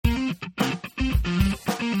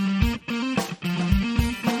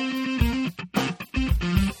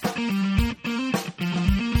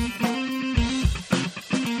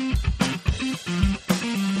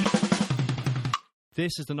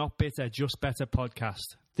This is the Not Bitter, Just Better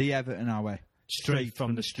podcast. The Everton our way. Straight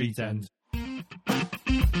from the street end.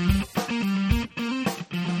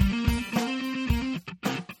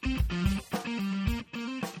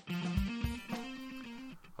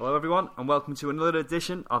 Hello everyone and welcome to another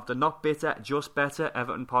edition of the Not Bitter, Just Better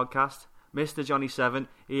Everton podcast. Mr. Johnny Seven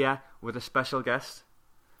here with a special guest.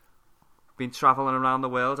 Been travelling around the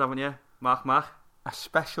world, haven't you, Mark? A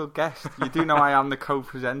special guest. You do know I am the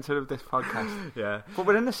co-presenter of this podcast. Yeah. But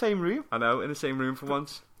we're in the same room. I know, in the same room for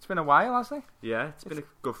once. It's been a while, hasn't it? Yeah, it's been a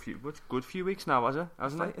good few weeks now, hasn't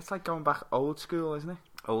it? It's like going back old school, isn't it?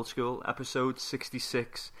 Old school, episode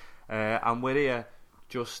 66. And we're here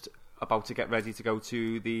just about to get ready to go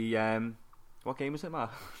to the... what game is it,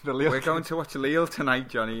 Mark? We're going to watch Lille tonight,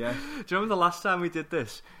 Johnny, yeah. Do you remember the last time we did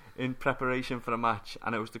this in preparation for a match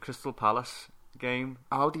and it was the Crystal Palace game?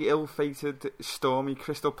 Oh, the ill-fated, stormy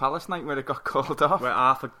Crystal Palace night where it got called off. Where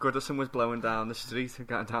Arthur Goodison was blowing down the street,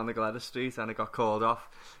 down the Gladys Street, and it got called off.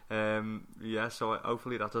 So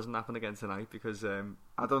hopefully that doesn't happen again tonight because...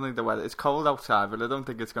 I don't think the weather... It's cold outside, but I don't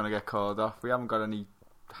think it's going to get called off. We haven't got any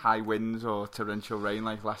high winds or torrential rain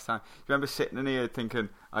like last time. You remember sitting in here thinking,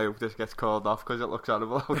 I hope this gets called off because it looks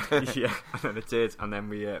horrible out there. Yeah, and then it did, and then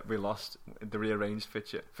we lost the rearranged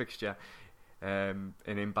fixture in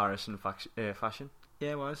embarrassing fashion.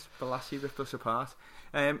 Yeah, it was. Balassi ripped us apart.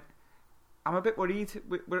 I'm a bit worried.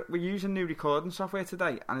 We're using new recording software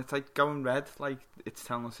today, and it's like going red, like it's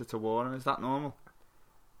telling us it's a warning. Is that normal?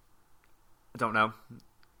 I don't know.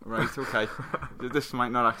 Right, okay. This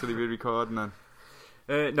might not actually be recording then.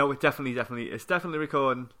 No, it's definitely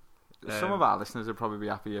recording. Some of our listeners would probably be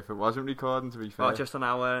happy if it wasn't recording, to be fair. Or just an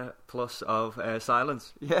hour plus of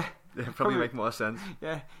silence. Yeah. It'd probably make more sense.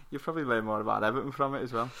 Yeah, you'll probably learn more about Everton from it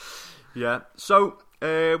as well. Yeah, so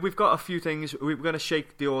we've got a few things. We're going to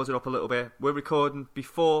shake the order up a little bit. We're recording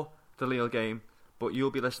before the Lille game, but you'll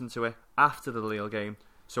be listening to it after the Lille game.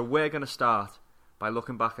 So we're going to start by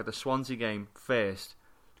looking back at the Swansea game first,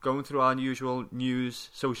 going through our usual news,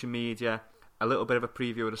 social media, a little bit of a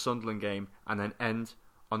preview of the Sunderland game, and then end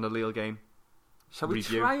on the Lille game. Shall we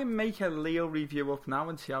try and make a Lille review up now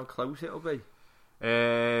and see how close it'll be?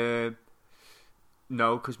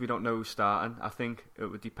 No, because we don't know who's starting. I think it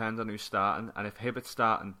would depend on who's starting, and if Hibbert's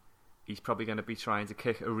starting, he's probably going to be trying to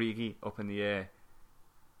kick Origi up in the air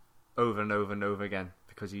over and over and over again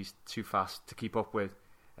because he's too fast to keep up with.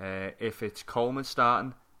 If it's Coleman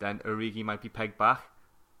starting, then Origi might be pegged back.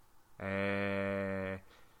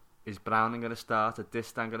 Is Browning going to start? Is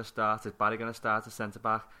Distin going to start? Is Barry going to start as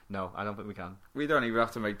centre-back? No, I don't think we can. We don't even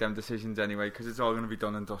have to make them decisions anyway because it's all going to be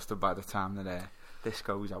done and dusted by the time that this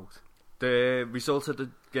goes out. The result of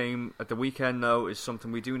the game at the weekend, though, is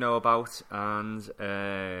something we do know about and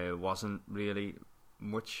wasn't really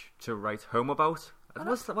much to write home about.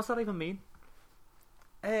 What's that even mean?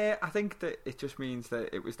 I think that it just means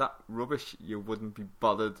that it was that rubbish you wouldn't be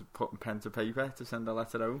bothered putting pen to paper to send a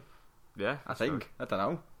letter home. Yeah, I think. True. I don't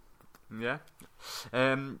know. Yeah.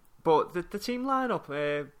 But the team line-up,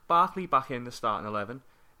 Barkley back in the starting 11,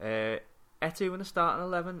 Eto'o in the starting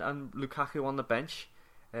 11 and Lukaku on the bench,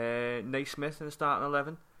 Naismith in the starting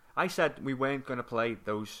 11. I said we weren't going to play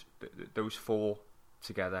those four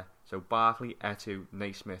together. So Barkley, Eto'o,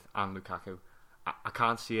 Naismith and Lukaku. I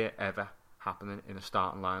can't see it ever happening in a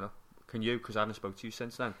starting lineup. Can you? Because I haven't spoke to you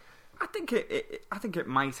since then. I think it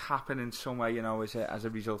might happen in some way, as a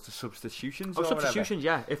result of substitutions. Oh, substitutions,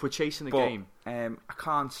 yeah. If we're chasing the game, I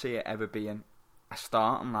can't see it ever being a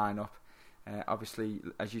starting lineup. Obviously,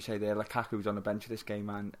 as you say, there Lukaku was on the bench for this game,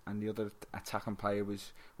 and the other attacking player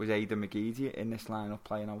was Aidan McGeady in this lineup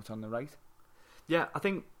playing out on the right. Yeah, I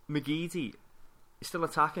think McGeady is still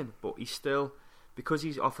attacking, but he's still, because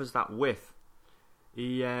he offers that width,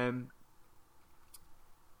 he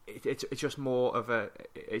it's just more of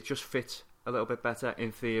it just fits a little bit better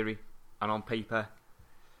in theory and on paper.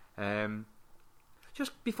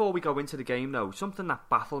 Just before we go into the game though, something that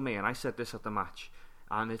baffled me, and I said this at the match,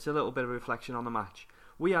 and it's a little bit of a reflection on the match.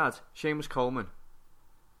 We had Seamus Coleman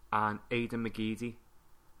and Aidan McGeady,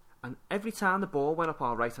 and every time the ball went up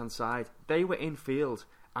our right hand side, they were in field,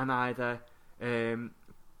 and either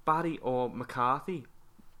Barry or McCarthy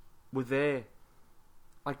were there,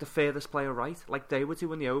 like the furthest player right, like they were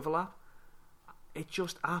doing the overlap. It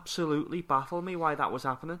just absolutely baffled me why that was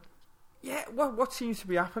happening. Yeah, well, what seems to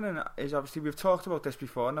be happening is, obviously, we've talked about this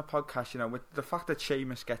before in the podcast, with the fact that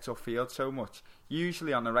Seamus gets upfield so much,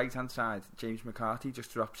 usually on the right-hand side, James McCarthy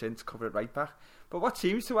just drops in to cover it right back. But what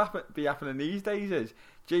seems to be happening these days is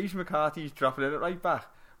James McCarthy's dropping in at right back,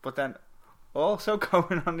 but then also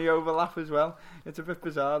going on the overlap as well. It's a bit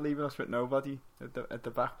bizarre, leaving us with nobody at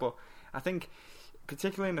the back. But I think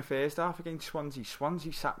particularly in the first half against Swansea.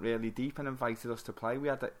 Swansea sat really deep and invited us to play. We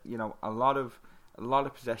had a lot of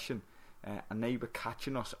possession, and they were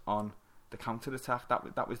catching us on the counter attack.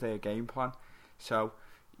 That was their game plan. So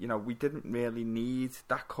we didn't really need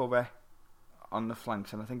that cover on the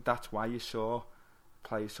flanks, and I think that's why you saw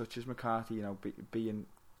players such as McCarthy, being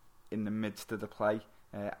in the midst of the play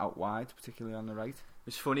out wide, particularly on the right.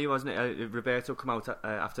 It's funny, wasn't it? Roberto came out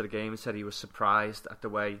after the game and said he was surprised at the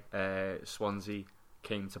way Swansea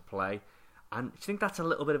came to play. And I think that's a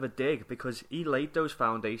little bit of a dig, because he laid those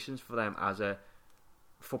foundations for them as a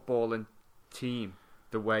footballing team,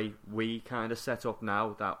 the way we kind of set up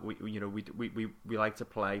now, that we like to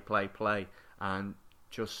play, and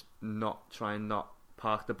just not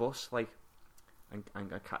park the bus, like, and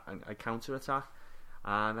counter attack.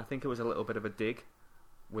 And I think it was a little bit of a dig,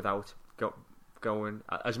 without going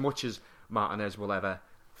as much as Martinez will ever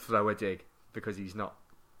throw a dig, because he's not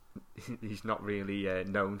really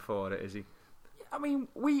known for it, is he? I mean,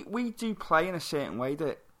 we do play in a certain way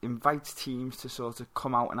that invites teams to sort of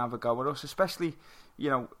come out and have a go at us, especially,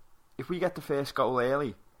 if we get the first goal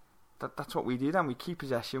early, that's what we do then. We keep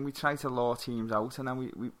possession, we try to lure teams out, and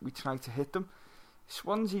then we try to hit them.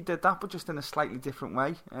 Swansea did that, but just in a slightly different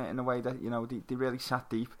way, in a way that, they really sat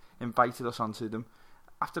deep, invited us onto them.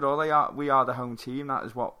 After all, we are the home team. That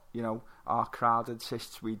is what, our crowd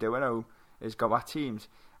insists we do at home, is go at teams.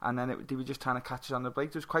 And then they were just trying to catch us on the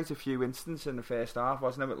break. There was quite a few instances in the first half,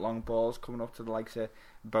 wasn't there, with long balls coming up to the likes of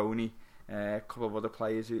Boney, a couple of other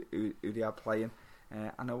players who they had playing.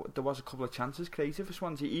 And there was a couple of chances created for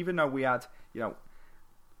Swansea, even though we had,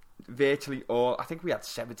 virtually all, I think we had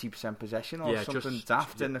 70% possession or something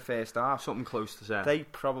daft in the first half. Something close to that. They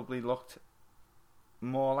probably looked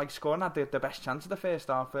more like scoring. Had the best chance of the first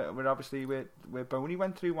half, where Boney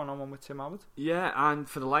went through one-on-one with Tim Howard. Yeah, and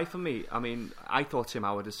for the life of me, I mean, I thought Tim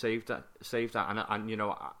Howard had saved that, and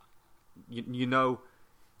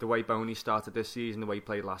the way Boney started this season, the way he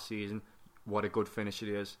played last season, what a good finisher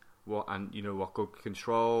he is, what good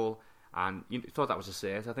control, and you thought that was a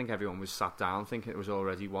set. I think everyone was sat down thinking it was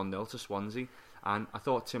already 1-0 to Swansea. And I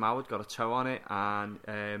thought Tim Howard got a toe on it, and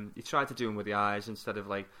he tried to do him with the eyes instead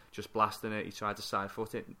of just blasting it. He tried to side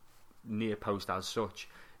foot it near post as such,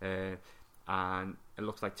 and it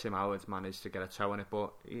looks like Tim Howard managed to get a toe on it,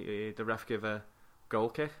 but the ref gave a goal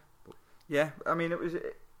kick. Yeah, I mean, it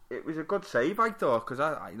was a good save, I thought, because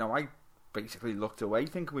I basically looked away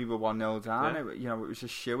thinking we were 1-0 down. Yeah. It was a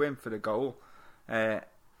shoe-in for the goal.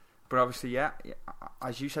 But obviously,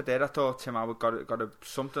 as you said there, I thought Tim Howard got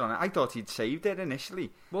something on it. I thought he'd saved it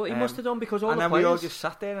initially. Well, he must have done, because all the players... And then we all just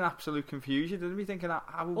sat there in absolute confusion, didn't we, thinking,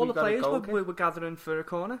 how would we got a goal? All the players were gathering for a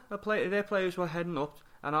corner. Their players were heading up,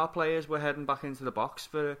 and our players were heading back into the box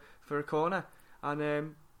for a corner. And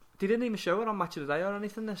they didn't even show it on Match of the Day or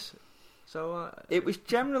anything, this. So it was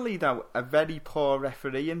generally, though, a very poor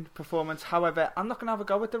refereeing performance. However, I'm not going to have a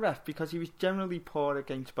go at the ref, because he was generally poor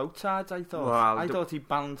against both sides, I thought. Well, I thought he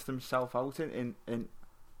balanced himself out in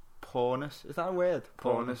poorness. Is that a word?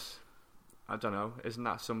 Poorness. I don't know. Isn't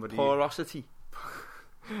that somebody... Porosity.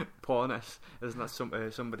 Poorness. Isn't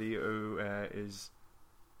that somebody who is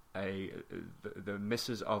the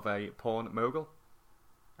missus of a porn mogul?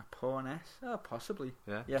 A porness? Oh, possibly.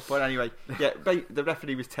 Yeah. But anyway, the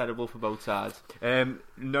referee was terrible for both sides.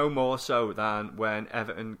 No more so than when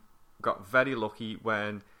Everton got very lucky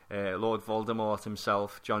when Lord Voldemort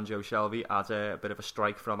himself, John Joe Shelby, had a bit of a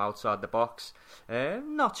strike from outside the box.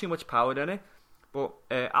 Not too much power in it, but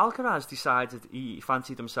Alcaraz decided he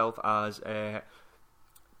fancied himself as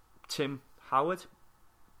Tim Howard.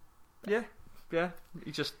 Yeah,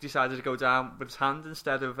 he just decided to go down with his hand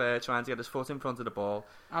instead of trying to get his foot in front of the ball.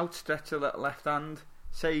 Outstretched a little left hand,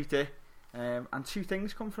 saved it, and two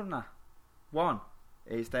things come from that. One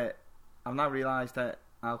is that I've now realised that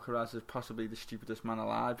Alcaraz is possibly the stupidest man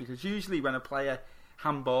alive, because usually when a player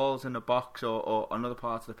handballs in the box or another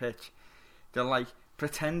part of the pitch, they'll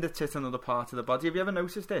pretend it's hit another part of the body. Have you ever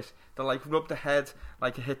noticed this? They'll rub the head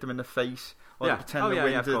like it hit them in the face, or they pretend they're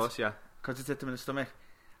winded, of course, because it's hit them in the stomach.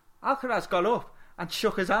 Alcaraz got up and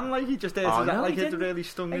shook his hand like he just hit his hand, like it really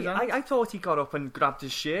stung his hand. I thought he got up and grabbed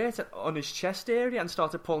his shirt on his chest area and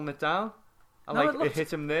started pulling it down. And it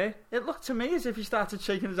hit him there. It looked to me as if he started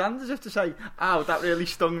shaking his hand, as if to say, "Ow, that really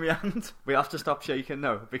stung my hand." We have to stop shaking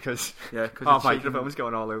now, because our microphone's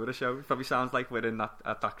going all over the show. It probably sounds like we're in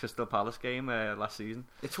that Crystal Palace game last season.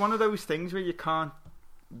 It's one of those things where you can't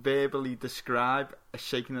verbally describe a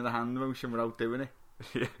shaking of the hand motion without doing it.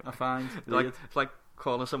 Yeah. I find it's like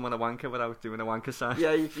calling someone a wanker without doing a wanker sign.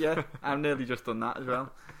 Yeah. I've nearly just done that as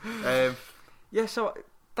well. So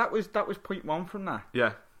that was point one from that.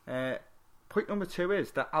 Yeah. point number 2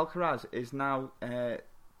 is that Alcaraz is now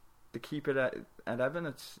the keeper at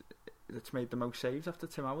Everton that's made the most saves after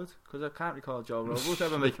Tim Howard, because I can't recall Joe Robles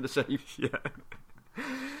ever making a save.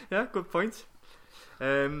 Yeah, good point.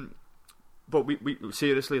 But we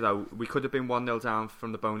seriously though, we could have been 1-0 down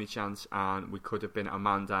from the Boney chance, and we could have been a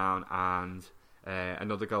man down and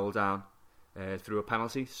another goal down through a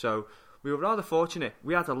penalty. So we were rather fortunate.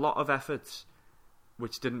 We had a lot of efforts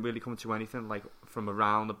which didn't really come to anything, like from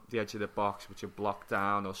around the edge of the box, which are blocked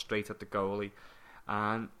down, or straight at the goalie.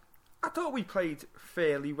 And I thought we played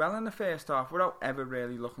fairly well in the first half without ever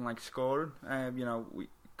really looking like scoring. We,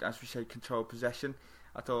 as we say, controlled possession.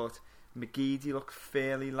 I thought McGeady looked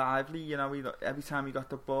fairly lively. Every time he got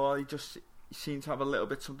the ball, he seemed to have a little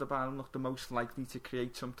bit something about him, looked the most likely to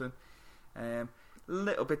create something. A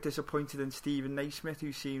little bit disappointed in Stephen Naismith,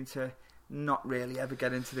 who seemed to not really ever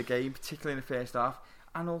get into the game, particularly in the first half.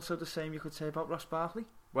 And also the same you could say about Ross Barkley.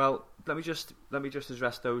 Well, let me just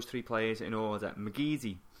address those 3 players in order.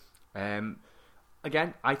 McGeady,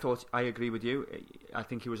 again, I agree with you. I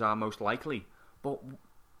think he was our most likely, but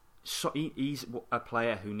he's a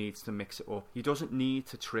player who needs to mix it up. He doesn't need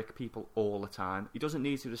to trick people all the time. He doesn't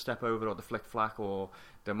need to do the step over or the flick flack or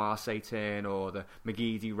the Marseille turn or the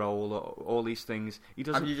McGeady roll or all these things. He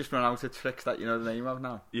doesn't. Have you just run out of tricks that you know the name of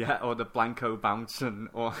now? Yeah, or the Blanco bounce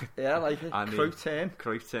yeah, like it.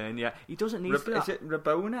 Cruyff turn. Yeah, he doesn't need to do that. Is it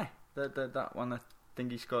Rabona? That one I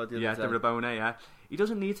think he scored the other day. Yeah, the Rabona. Yeah, he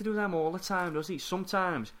doesn't need to do them all the time, does he?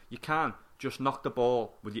 Sometimes you can just knock the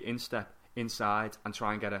ball with your instep inside and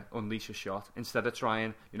try and unleash a shot instead of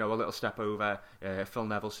trying, a little step over, Phil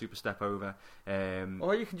Neville super step over.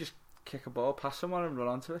 Or you can just kick a ball past someone and run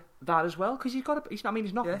onto it. That as well, because he's not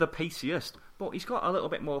the paciest, but he's got a little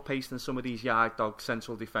bit more pace than some of these yard dog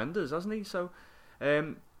central defenders, hasn't he? So,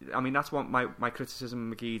 that's what my criticism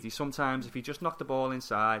of McGeady. Sometimes if he just knocked the ball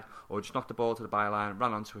inside or just knocked the ball to the byline,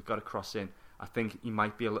 ran onto it, got a cross in, I think he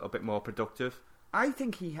might be a little bit more productive. I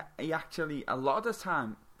think he actually, a lot of the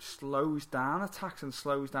time, slows down attacks and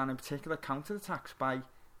slows down in particular counter-attacks by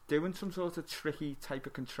doing some sort of tricky type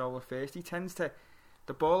of control at first. He tends to,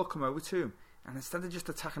 the ball will come over to him, and instead of just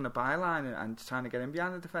attacking the byline and trying to get in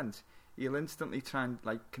behind the defence, he'll instantly try and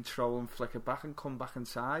control and flick it back and come back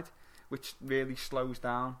inside, which really slows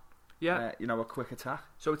down a quick attack.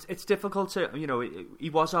 So it's difficult to, he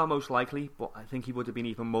was our most likely, but I think he would have been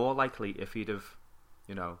even more likely if he'd have,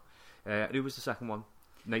 who was the second one?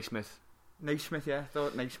 Naismith, yeah. I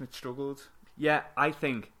thought Naismith struggled. Yeah, I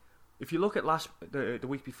think if you look at the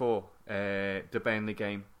week before the Burnley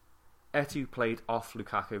game, Etu played off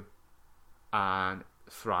Lukaku and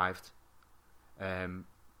thrived.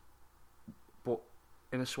 But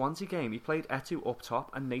in the Swansea game, he played Etu up top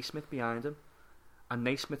and Naismith behind him, and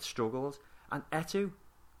Naismith struggled, and Etu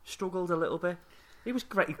struggled a little bit. He was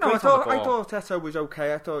great. I thought Eto was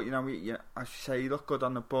okay. I thought, as you say, he looked good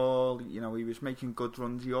on the ball. He was making good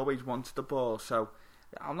runs. He always wanted the ball. So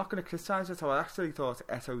I'm not going to criticise Eto. I actually thought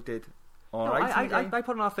Eto did all right. I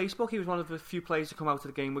put on our Facebook. He was one of the few players to come out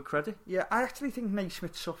of the game with credit. Yeah, I actually think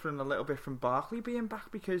Naismith's suffering a little bit from Barkley being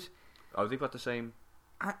back because. Oh, they've got the same.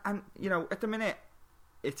 And at the minute,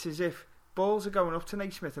 it's as if balls are going up to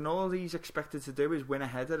Naismith, and all he's expected to do is win a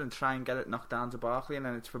header and try and get it knocked down to Barkley, and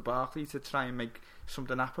then it's for Barkley to try and make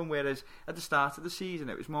something happen. Whereas at the start of the season,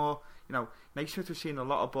 it was more, Naismith was seeing a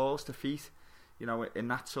lot of balls to feet, in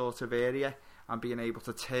that sort of area, and being able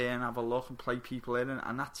to turn, have a look, and play people in,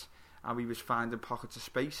 and that's how he was finding pockets of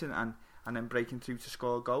space and then breaking through to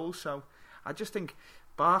score goals. So I just think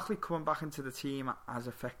Barkley coming back into the team has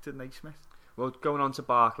affected Naismith. Well, going on to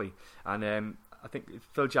Barkley, and I think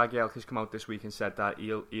Phil Jagielka has come out this week and said that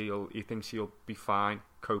he thinks he'll be fine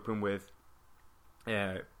coping with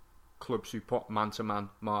clubs who put man-to-man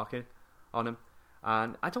marking on him,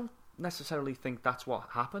 and I don't necessarily think that's what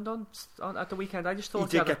happened on at the weekend. I just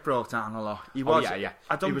thought he did get brought down a lot. He was, yeah.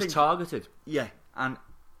 He was targeted. Yeah, and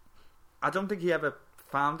I don't think he ever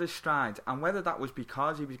found his stride, and whether that was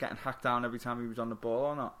because he was getting hacked down every time he was on the ball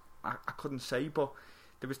or not, I couldn't say, but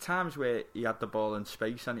there was times where he had the ball in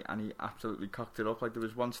space and he absolutely cocked it up. Like there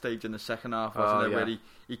was one stage in the second half, wasn't there, where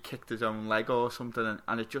he kicked his own leg or something,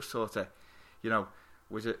 and it just sort of,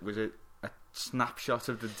 was it a snapshot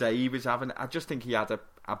of the day he was having? I just think he had a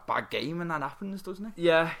bad game, and that happens, doesn't it?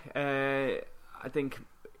 Yeah, I think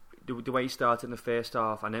the way he started in the first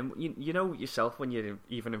half, and then you know yourself when you're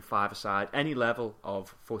even in five-a-side, any level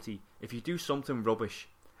of footy, if you do something rubbish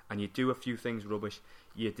and you do a few things rubbish,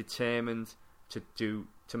 you're determined to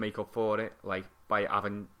make up for it, like by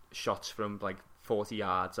having shots from like 40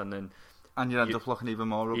 yards, and you end up looking even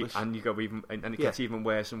more rubbish, and you go even, and it gets even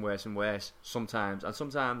worse and worse and worse sometimes, and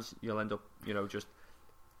sometimes you'll end up just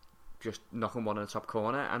just knocking one in the top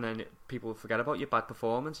corner, and then people forget about your bad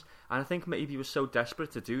performance. And I think maybe he was so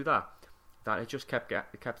desperate to do that it just kept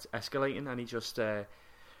escalating, and he just.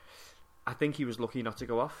 I think he was lucky not to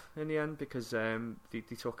go off in the end because they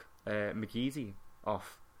took McGeady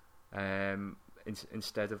off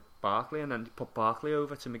instead of Barkley, and then put Barkley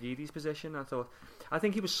over to McGeady's position. I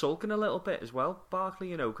think he was sulking a little bit as well,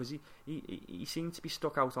 Barkley, because he seemed to be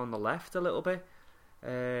stuck out on the left a little bit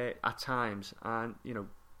at times, and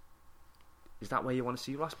is that where you want to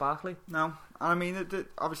see Ross Barkley? No, I mean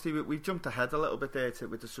obviously we've jumped ahead a little bit there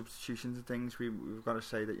with the substitutions and things. We've got to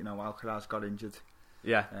say that Alcaraz got injured.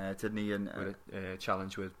 Yeah, didn't he? And with a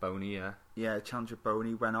challenge with Boney, a challenge with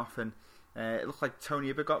Boney went off, and it looked like Tony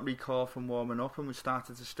Ibbott got recalled from warming up, and we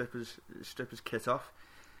started to strip his kit off,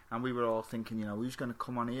 and we were all thinking, who's going to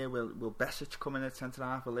come on here? Will Besic come in at centre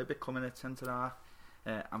half? Will Ibbott come in at centre half?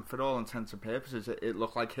 And for all intents and purposes, it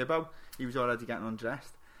looked like Hibbo. He was already getting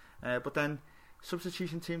undressed, but then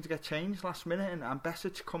substitution team to get changed last minute, and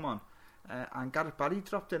Besic come on, and Gareth Barry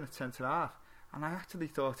dropped in at centre half. And I actually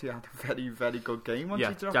thought he had a very, very good game once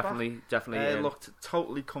he dropped definitely. Looked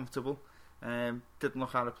totally comfortable. Didn't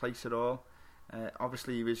look out of place at all.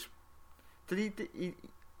 Obviously, he was. Did he?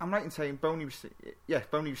 I'm right in saying Boney was. Yeah,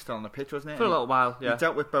 Boney was still on the pitch, wasn't it? For a little while. Yeah. He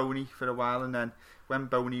dealt with Boney for a while, and then when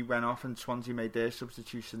Boney went off and Swansea made their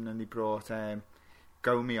substitution, and he brought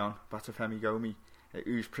Gomi on, Batafemi Gomi,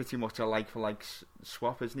 who's pretty much a like for like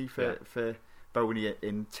swap, isn't he? For Boney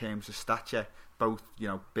in terms of stature. Both,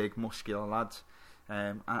 big muscular lads,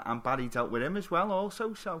 and Barry dealt with him as well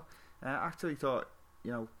also. So I actually thought,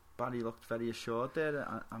 Barry looked very assured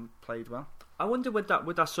there and played well. I wonder with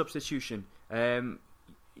that substitution,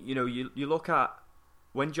 you look at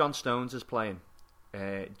when John Stones is playing,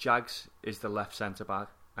 Jags is the left centre back,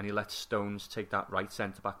 and he lets Stones take that right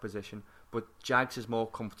centre back position. But Jags is more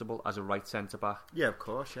comfortable as a right centre back. Yeah, of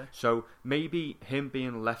course, yeah. So maybe him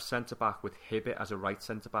being left centre back with Hibbett as a right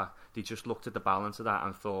centre back, they just looked at the balance of that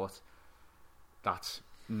and thought that's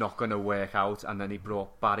not going to work out. And then he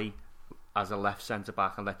brought Barry as a left centre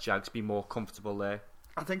back and let Jags be more comfortable there.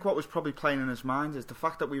 I think what was probably playing in his mind is the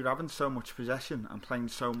fact that we were having so much possession and playing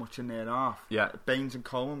so much in their half. Yeah. Baines and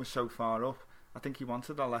Coleman were so far up. I think he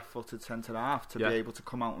wanted a left-footed centre half to be able to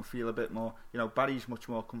come out and feel a bit more. Barry's much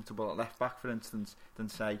more comfortable at left back, for instance, than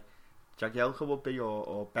say Jagielka would be,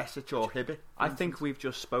 or Besic or Hibbett. I think we've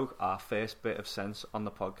just spoke our first bit of sense on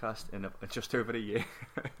the podcast in just over a year.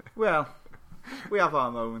 Well, we have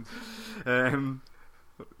our moments.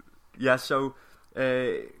 So.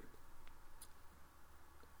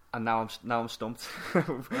 And now I'm stumped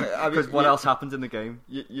because what else happened in the game?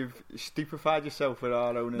 You've stupefied yourself with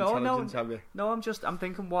our own intelligence, have you? No, I'm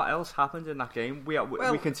thinking what else happened in that game.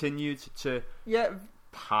 We continued to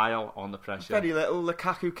pile on the pressure. Very little.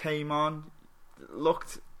 Lukaku came on,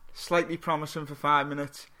 looked slightly promising for 5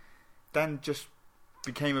 minutes, then just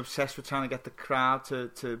became obsessed with trying to get the crowd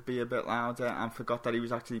to be a bit louder, and forgot that he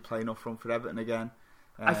was actually playing up front for Everton again.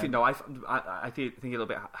 I think a little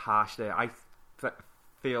bit harsh there. I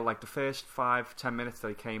feel like the first 5-10 minutes that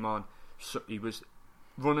he came on, he was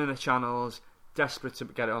running the channels, desperate to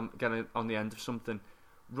get on the end of something,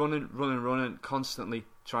 running, constantly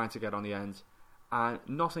trying to get on the end, and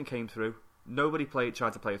nothing came through. Nobody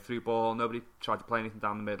tried to play a through ball. Nobody tried to play anything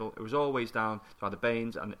down the middle. It was always down to either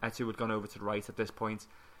Baines, and Etu had gone over to the right at this point.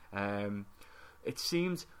 It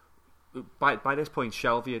seemed by this point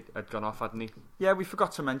Shelvey had gone off, hadn't he? Yeah, we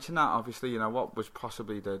forgot to mention that. Obviously, what was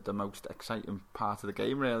possibly the most exciting part of the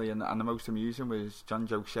game, really, and the most amusing was John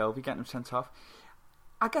Joe Shelvey getting him sent off.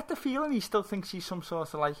 I get the feeling he still thinks he's some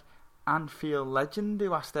sort of like Anfield legend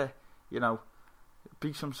who has to,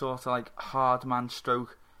 be some sort of like hard man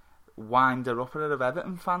stroke winder-upper of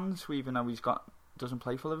Everton fans, even though doesn't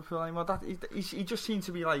play for Liverpool anymore. He just seemed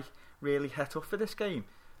to be like really het up for this game.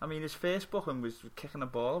 I mean, his first booking was kicking the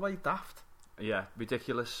ball away, daft. Yeah,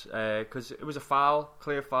 ridiculous. Because it was a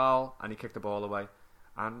clear foul, and he kicked the ball away.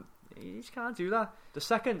 And he just can't do that.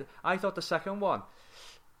 I thought the second one,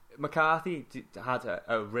 McCarthy had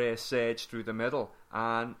a rare surge through the middle,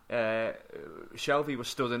 and Shelvey was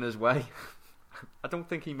stood in his way. I don't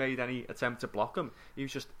think he made any attempt to block him. He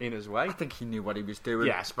was just in his way. I think he knew what he was doing.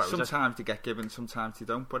 Yeah, I suppose. Sometimes they get given, sometimes they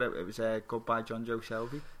don't. But it was goodbye John Joe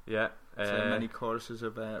Shelvey. Yeah. Many choruses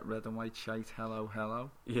of red and white shite, hello,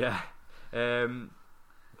 hello. Yeah.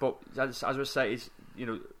 But as I was saying,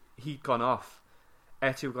 he'd gone off.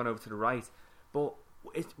 Etu had gone over to the right. But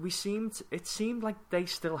it seemed like they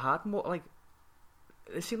still had more. Like,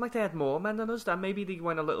 it seemed like they had more men than us. That maybe they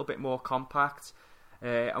went a little bit more compact.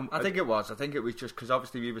 I think it was just because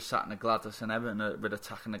obviously we were sat in the Gladys and Everton were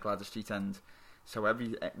attacking the Gladys Street end, so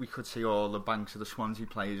we could see all the banks of the Swansea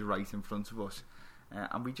players right in front of us,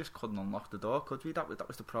 and we just couldn't unlock the door, could we? That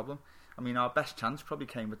was the problem. I mean, our best chance probably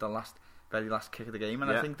came with the very last kick of the game,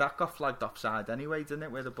 and I think that got flagged offside anyway, didn't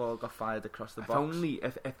it? Where the ball got fired across the box.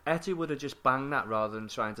 If Etu would have just banged that rather than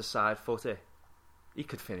trying to side foot it, he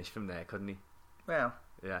could finish from there, couldn't he? Well,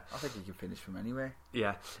 yeah, I think he can finish from anywhere.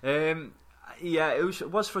 Yeah,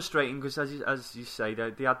 it was frustrating because, as you say,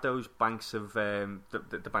 they had those banks of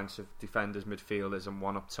the banks of defenders, midfielders, and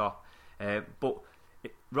one up top. But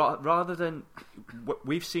rather than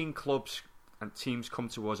we've seen clubs and teams come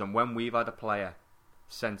to us, and when we've had a player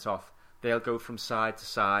sent off, they'll go from side to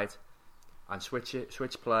side and switch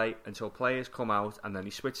play until players come out, and then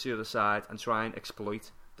he switch to the other side and try and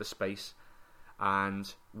exploit the space.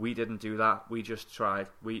 And we didn't do that. We just tried.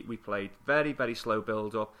 We played very, very slow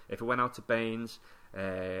build up. If it went out to Baines,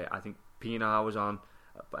 I think Pienaar was on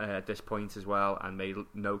at this point as well and made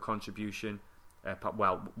no contribution.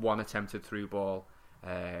 One attempted through ball,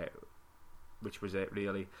 which was it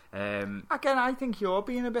really. Again, I think you're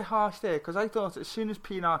being a bit harsh there, because I thought as soon as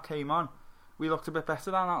Pienaar came on, we looked a bit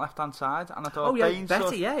better on that left hand side, and I thought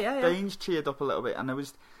Baines cheered up a little bit, and there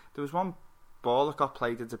was one ball that got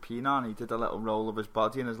played into Pienaar, and he did a little roll of his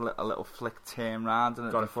body and a little flick turn round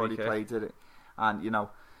and before he played it. And you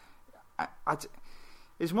know, as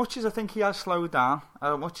much as I think he has slowed down,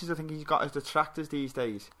 as much as I think he's got his detractors these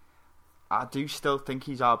days, I do still think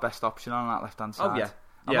he's our best option on that left hand side.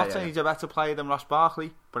 I'm not saying he's a better player than Ross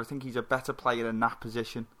Barkley, but I think he's a better player in that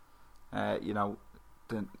position. Than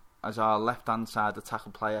as our left hand side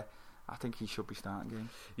attacker player. I think he should be starting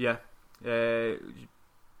games. Yeah.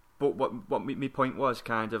 But what my point was,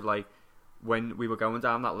 kind of like when we were going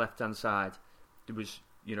down that left hand side, it was,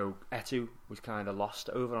 Etu was kind of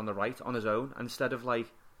lost over on the right on his own, and instead of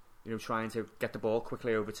trying to get the ball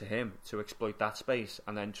quickly over to him to exploit that space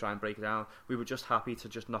and then try and break it down, we were just happy to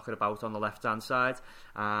just knock it about on the left hand side,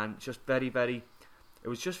 and just it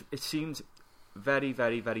seemed very,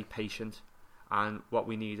 very, very patient. And what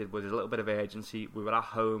we needed was a little bit of urgency. We were at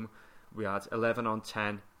home, we had 11 on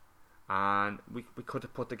 10. And we could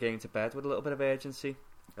have put the game to bed with a little bit of urgency,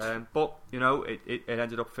 but it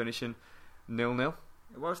ended up finishing 0-0.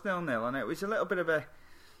 It was 0-0, and it was a little bit of a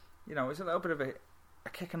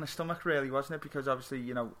kick in the stomach, really, wasn't it? Because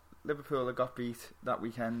obviously, Liverpool had got beat that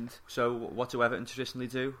weekend. So what do Everton traditionally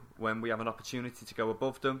do when we have an opportunity to go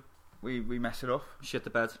above them? We mess it up. Shit the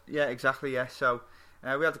bed. Yeah, exactly. Yeah. So.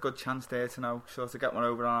 We had a good chance there to sort of get one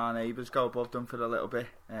over on our neighbours, go above them for a little bit,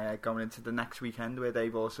 going into the next weekend where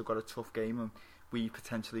they've also got a tough game, and we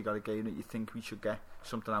potentially got a game that you think we should get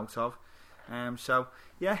something out of. So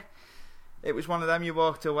yeah, it was one of them. You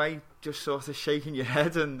walked away just sort of shaking your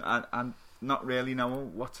head and not really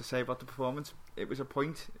knowing what to say about the performance. It was a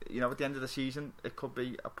point, at the end of the season, it could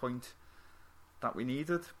be a point that we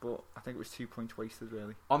needed, but I think it was 2 points wasted,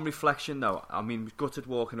 really. On reflection, though, I mean, gutted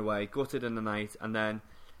walking away, gutted in the night, and then,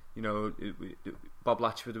 Bob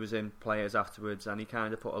Latchford was in players afterwards, and he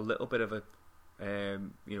kind of put a little bit of a,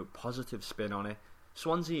 positive spin on it.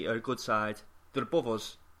 Swansea are a good side. They're above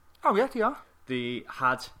us. Oh yeah, they are. They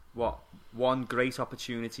had one great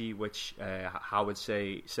opportunity, which Howard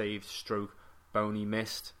saved, stroke Boney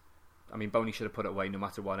missed. I mean, Boney should have put it away no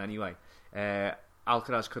matter what anyway.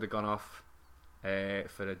 Alcaraz could have gone off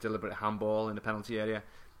for a deliberate handball in the penalty area.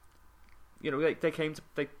 They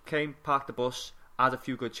came, parked the bus, had a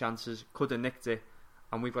few good chances, could have nicked it,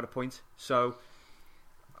 and we've got a point. So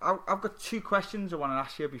I've got two questions I want to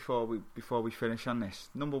ask you before we finish on this.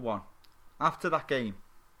 Number one, after that game,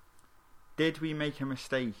 did we make a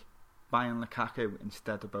mistake buying Lukaku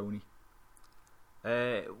instead of Boney?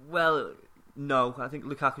 Well, no. I think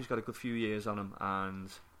Lukaku's got a good few years on him, and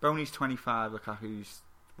Boney's 25, Lukaku's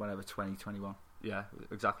 20, 21. Yeah,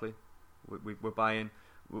 exactly. We're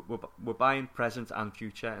buying present and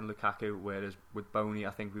future in Lukaku, whereas with Boney, I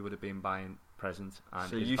think we would have been buying present. And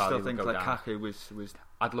so you still think Lukaku was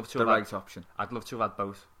I'd love to the right option? I'd love to have had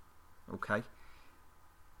both. Okay.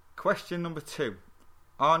 Question number 2.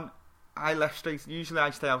 I left straight. Usually I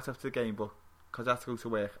stay out after the game, but because I had to go to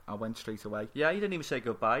work, I went straight away. Yeah, you didn't even say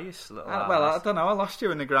goodbye. You little I don't know. I lost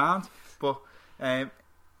you in the ground, but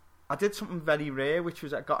I did something very rare, which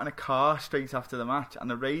was I got in a car straight after the match, and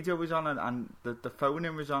the radio was on, and the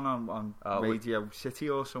phone-in was on Radio City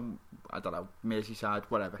or some, I don't know, Merseyside,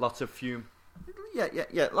 whatever. Lots of fume.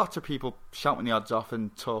 Yeah. Lots of people shouting the odds off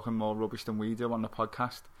and talking more rubbish than we do on the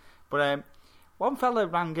podcast. But one fella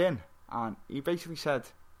rang in, and he basically said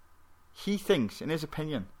he thinks, in his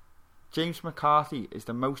opinion, James McCarthy is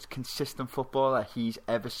the most consistent footballer he's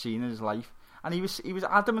ever seen in his life. And he was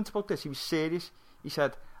adamant about this. He was serious. He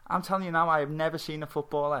said, I'm telling you now, I have never seen a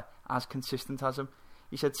footballer as consistent as him.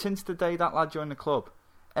 He said since the day that lad joined the club,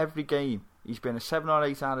 every game he's been a 7 or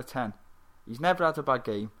 8 out of 10. He's never had a bad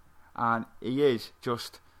game, and he is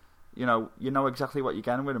just, you know exactly what you're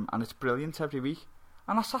getting with him, and it's brilliant every week.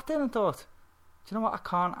 And I sat there and thought, do you know what? I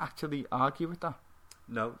can't actually argue with that.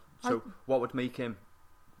 No. So what would take him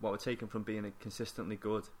from being a consistently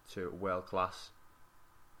good to world class?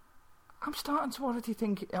 I'm starting to already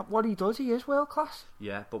think what he does, he is world class.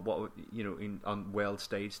 Yeah, but what would, on world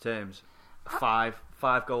stage terms, five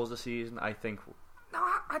goals a season, I think. No,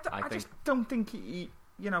 I just don't think he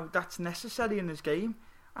that's necessary in his game.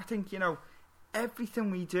 I think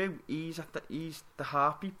everything we do, he's the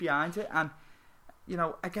heartbeat behind it, and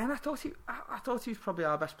again, I thought he was probably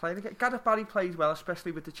our best player. Gareth Barry played well,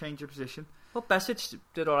 especially with the change of position. Well, Besic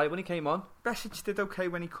did all right when he came on. Besic did okay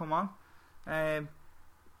when he come on.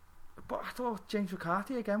 But I thought James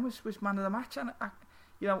McCarthy again was man of the match, and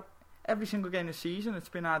every single game this season it's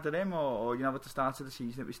been either him or at the start of the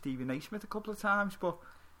season it was Stevie Naismith a couple of times. But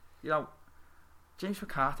James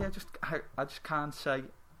McCarthy, I just can't say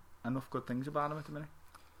enough good things about him at the minute.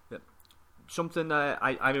 Yeah. Something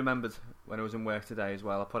I remembered when I was in work today as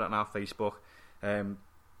well. I put it on our Facebook.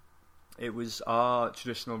 It was our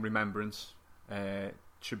traditional remembrance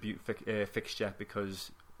tribute fixture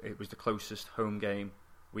because it was the closest home game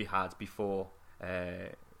we had before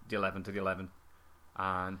the 11 to the 11,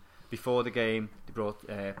 and before the game they brought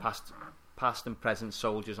past and present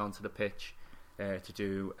soldiers onto the pitch to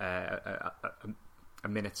do a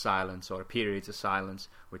minute's silence or a period of silence,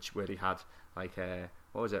 where he had like a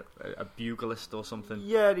buglist or something.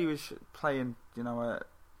 Yeah, he was playing.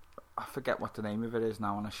 I forget what the name of it is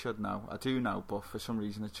now, and I should know. I do know, but for some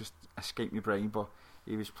reason it just escaped my brain. But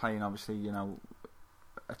he was playing, obviously,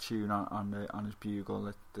 a tune on his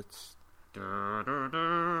bugle that's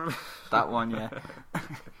that one, yeah.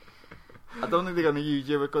 I don't think they're going to use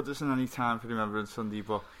you at Goodison any time for Remembrance Sunday,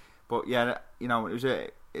 but yeah, it was a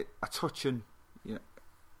touching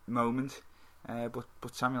moment. But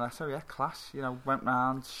Samuel Eto'o, yeah, class. Went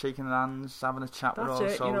round shaking their hands, having a chat with all the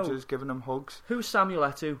soldiers, giving them hugs. Who's Samuel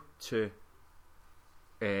Eto'o to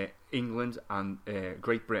England and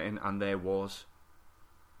Great Britain and their wars?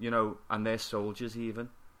 And their soldiers even.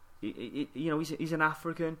 He's an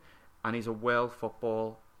African, and he's a world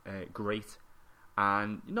football great.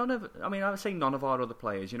 And I would say none of our other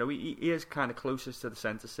players. He is kind of closest to the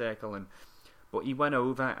centre circle, but he went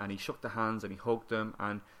over and he shook their hands and he hugged them,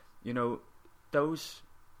 and those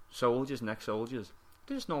soldiers and ex-soldiers,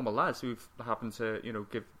 they're just normal lads who've happened to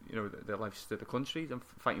give their lives to the country and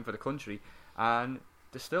fighting for the country, and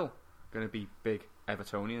they're still going to be big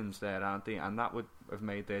Evertonians there, aren't they? And that would have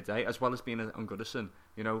made their day, as well as being on Goodison.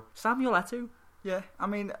 Samuel Eto'o. Yeah, I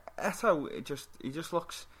mean, Eto'o, he just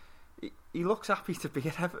looks. He looks happy to be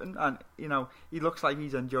at Everton, and he looks like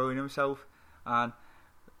he's enjoying himself, and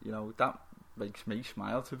that makes me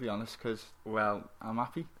smile, to be honest, because I'm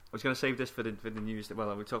happy. I was going to save this for the news.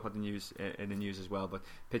 Well, we'll talk about the news in the news as well. But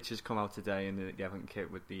pictures come out today in the Everton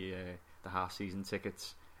kit with the half season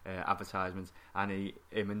tickets advertisements, and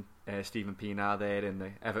him and Stephen Pienaar there in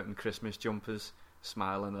the Everton Christmas jumpers,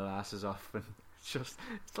 smiling their asses off, and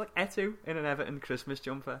it's like Eto'o in an Everton Christmas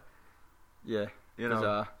jumper. Yeah,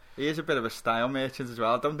 bizarre. He is a bit of a style merchant as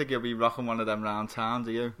well. I don't think he'll be rocking one of them round town,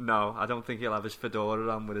 do you? No, I don't think he'll have his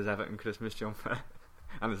fedora on with his Everton Christmas jumper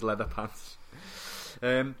and his leather pants.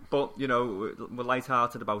 But we're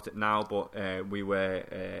light-hearted about it now. But we were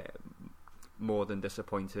more than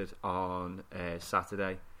disappointed on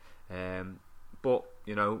Saturday. But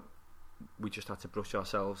we just had to brush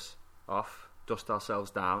ourselves off, dust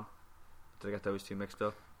ourselves down. Did I get those two mixed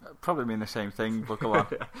up? Probably mean the same thing, but go on.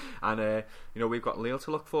 And we've got Lille to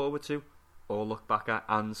look forward to, or look back at,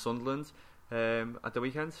 and Sunderland at the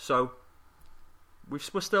weekend. So we're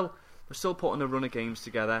still putting a run of games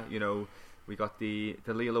together. We got the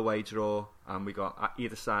Lille away draw, and we got at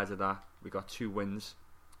either side of that we got 2 wins.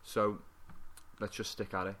 So let's just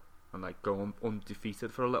stick at it and go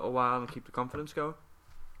undefeated for a little while and keep the confidence going.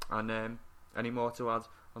 And any more to add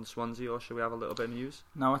on Swansea, or should we have a little bit of news?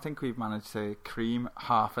 No, I think we've managed to cream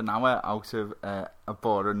half an hour out of a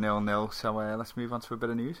boring 0-0. So let's move on to a bit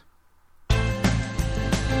of news.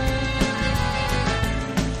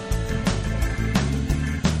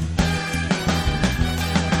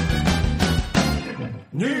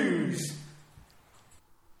 News!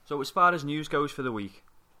 So as far as news goes for the week,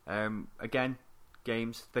 again,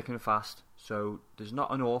 games thick and fast, so there's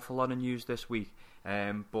not an awful lot of news this week,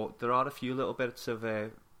 but there are a few little bits of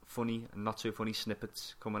funny and not so funny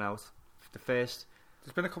snippets coming out. The first,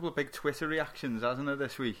 there's been a couple of big Twitter reactions, hasn't there,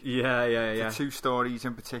 this week? Yeah. The 2 stories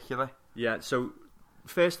in particular. Yeah, so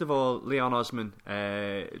First of all, Leon Osman,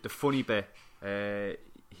 the funny bit,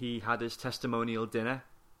 he had his testimonial dinner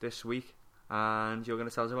this week, and you're going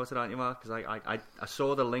to tell us about it, aren't you, Mark? Because I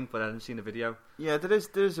saw the link, but I hadn't seen the video. Yeah,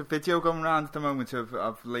 there's a video going around at the moment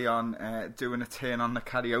of Leon doing a turn on the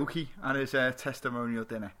karaoke at his testimonial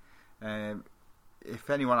dinner. If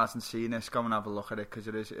anyone hasn't seen this, go and have a look at it, because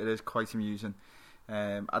it is quite amusing.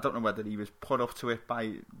 I don't know whether he was put up to it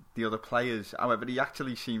by the other players. However, he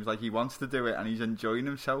actually seems like he wants to do it and he's enjoying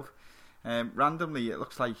himself. Randomly, it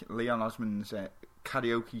looks like Leon Osman's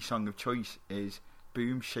karaoke song of choice is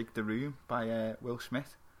Boom Shake the Room by Will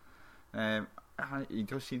Smith. He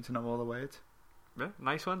does seem to know all the words. Yeah,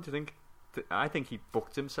 nice one. Do you think? I think he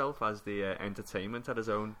booked himself as the entertainment at his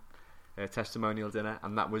own testimonial dinner,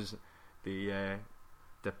 and that was the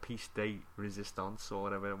piece de resistance, or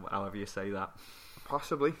whatever, however you say that.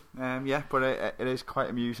 Possibly, yeah, but it is quite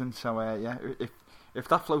amusing. So yeah, if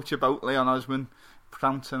that floats your boat, Leon Osman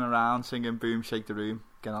prancing around singing "Boom Shake the Room,"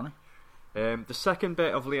 get on it. The second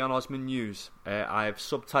bit of Leon Osman news, I've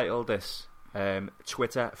subtitled this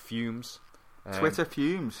Twitter fumes. Twitter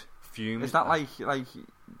fumes. Fumes. Is that like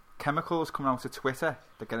chemicals coming out of Twitter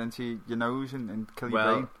that get into your nose and kill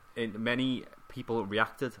your brain? Many people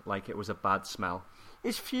reacted like it was a bad smell.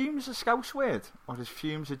 Is fumes a Scouse word, or is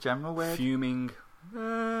fumes a general word? Fuming.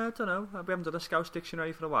 I don't know. We haven't done a Scouse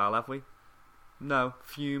dictionary for a while, have we? No,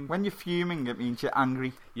 fume. When you're fuming, it means you're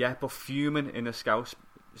angry. Yeah, but fuming in a Scouse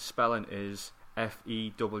spelling is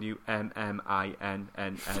FEWMMINNN.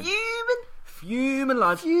 Fuming,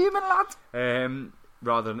 lad. Fuming, lad.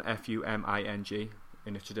 Rather than FUMING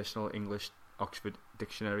in a traditional English Oxford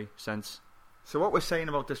Dictionary sense. So what we're saying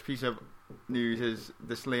about this piece of news is,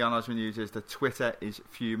 this Leon Osman news is that Twitter is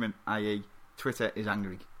fuming, i.e. Twitter is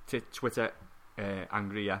angry. Twitter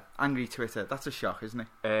angry, yeah. Angry Twitter. That's a shock, isn't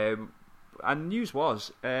it? And news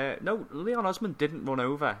was, no, Leon Osman didn't run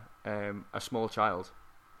over a small child.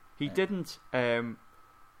 He didn't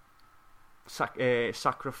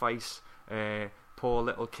sacrifice poor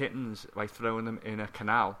little kittens by throwing them in a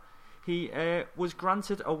canal. He was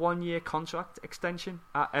granted a 1-year contract extension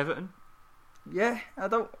at Everton. Yeah,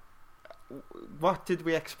 what did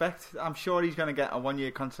we expect? I'm sure he's going to get a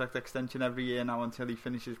 1-year contract extension every year now until he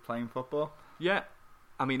finishes playing football. Yeah,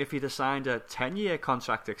 I mean, if he'd have signed a 10-year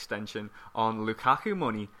contract extension on Lukaku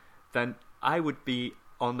money, then I would be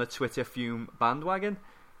on the Twitter fume bandwagon,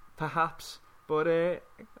 perhaps. But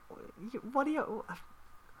what do you?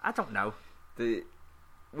 I don't know.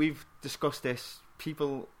 We've discussed this.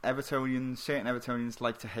 People, certain Evertonians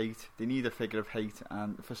like to hate. They need a figure of hate,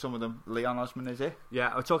 and for some of them, Leon Osman is it.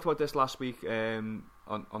 Yeah, I talked about this last week on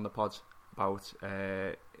the pod about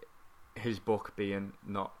his book being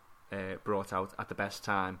not brought out at the best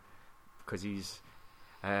time because he's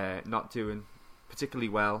not doing particularly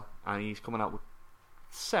well, and he's coming out with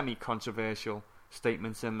semi-controversial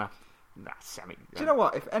statements in that. Do you know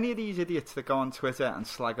what? If any of these idiots that go on Twitter and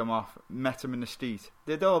slag him off met him in the street,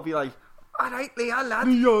 they'd all be like, "Alright, Leon, lad.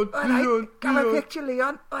 Leon, Have a picture,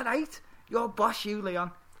 Leon. Alright. You're boss, you,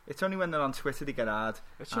 Leon." It's only when they're on Twitter they get hard.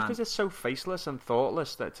 It's just because it's so faceless and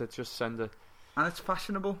thoughtless that to just send a... And it's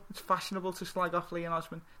fashionable. It's fashionable to slag off Leon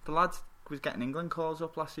Osman. The lad was getting England calls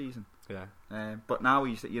up last season. Yeah. But now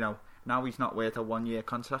he's not worth a 1-year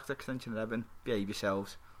contract extension at Everton. Behave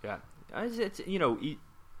yourselves. Yeah.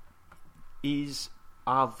 He's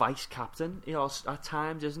our vice captain, at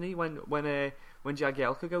times, isn't he? When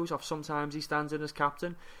Jagielka goes off, sometimes he stands in as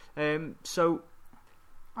captain. So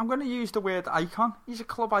I'm going to use the word icon. He's a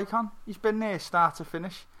club icon. He's been there start to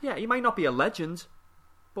finish. Yeah, he might not be a legend,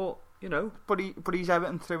 but but he's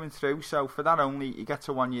Everton through and through. So for that only, he gets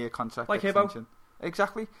a 1-year contract like extension. Hibbo.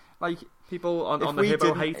 Exactly. Like people on the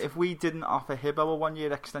Hibbo hate. If we didn't offer Hibbo a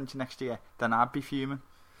 1-year extension next year, then I'd be fuming.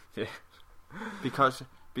 Yeah.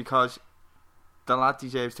 because the lad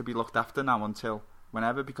deserves to be looked after now until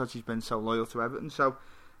whenever, because he's been so loyal to Everton. So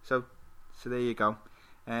there you go.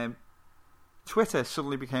 Twitter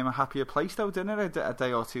suddenly became a happier place, though, didn't it? A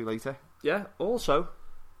day or two later. Yeah. Also,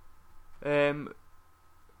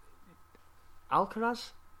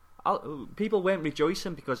 Alcaraz. People weren't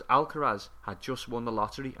rejoicing because Alcaraz had just won the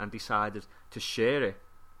lottery and decided to share it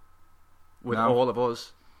with all of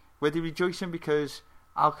us. Were they rejoicing because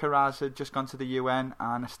Alcaraz had just gone to the UN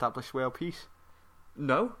and established world peace?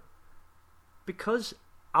 No, because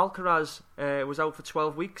Alcaraz was out for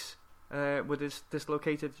 12 weeks with his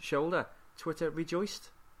dislocated shoulder. Twitter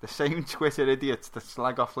rejoiced. The same Twitter idiots that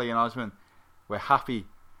slag off Leon Osman were happy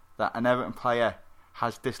that an Everton player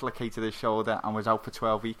has dislocated his shoulder and was out for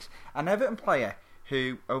 12 weeks. An Everton player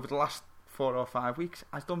who, over the last 4 or 5 weeks,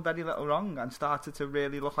 has done very little wrong and started to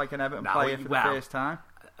really look like an Everton player for the first time.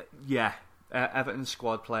 Yeah. Everton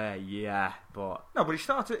squad player, yeah, but No, but he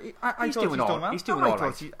started. I He's thought doing he's done all- well. he's doing No, I all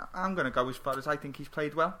thought right. I'm going to go as far as I think he's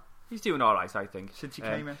played well. he's doing all right, I think. Since he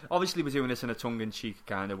came in. Obviously, we're doing this in a tongue-in-cheek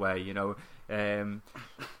kind of way, you know.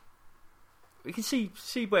 We can see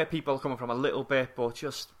where people are coming from a little bit, but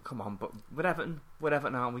just come on. But we're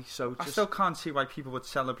Everton, aren't we? So I just... still can't see why people would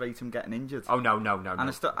celebrate him getting injured. Oh no.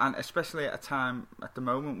 And especially at a time at the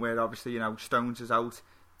moment where obviously Stones is out,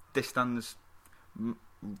 Distan's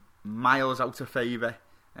miles out of favour.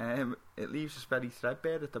 It leaves us very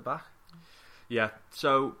threadbare at the back. Yeah,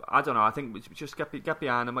 so I don't know. I think we just get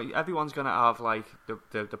behind them. Everyone's gonna have like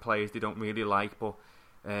the players they don't really like, but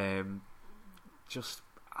just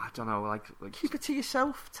I don't know. Like Keep it to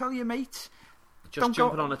yourself. Tell your mates. just don't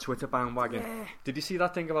jumping go- on a Twitter bandwagon. Yeah. Did you see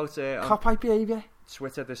that thing about on Cop-out behaviour.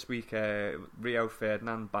 Twitter this week? Rio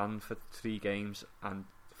Ferdinand banned for 3 games and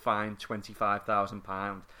fined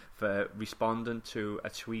 £25,000 for responding to a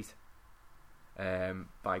tweet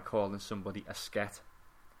by calling somebody a sket.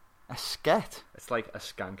 A sket. It's like a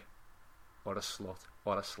skank or a slut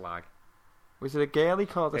or a slag. Was it a girl he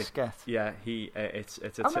called a sket? Yeah, it's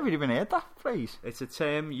a I've never even heard that phrase. it's a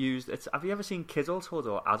term used. Have you ever seen kidulthood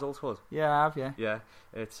or adulthood? Yeah, I have, yeah. Yeah,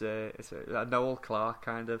 it's a Noel Clarke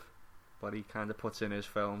kind of what he kind of puts in his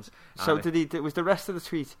films. So And was the rest of the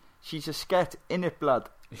tweet, she's a sket in it, blood?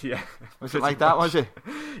 yeah, Was it like that, was it?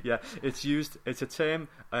 Yeah, it's used. It's a term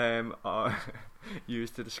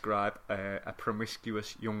used to describe a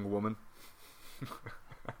promiscuous young woman.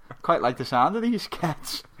 Quite like the sound of these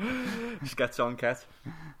skets. Just gets on, cat.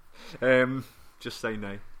 Just say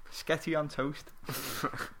no. Sketty on toast.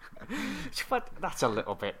 But that's a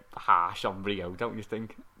little bit harsh on Rio, don't you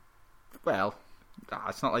think? Well,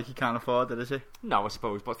 it's not like he can't afford it, is it? No, I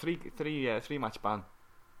suppose. But three match ban.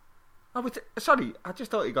 Oh, but sorry, I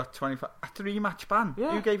just thought he got 25. A 3-match ban.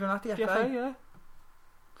 Yeah. You gave him that, the FA? Yeah.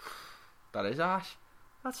 That is harsh.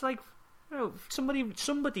 That's like,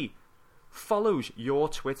 somebody follows your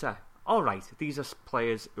Twitter. All right, these are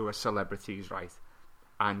players who are celebrities, right,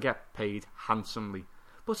 and get paid handsomely.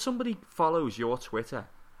 But somebody follows your Twitter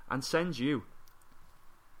and sends you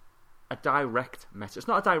a direct message. It's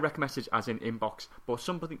not a direct message as in inbox, but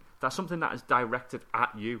something that is directed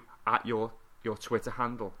at you, at your Twitter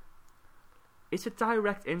handle. It's a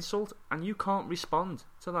direct insult, and you can't respond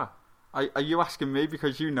to that. Are you asking me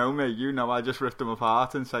because you know me? You know I just rip them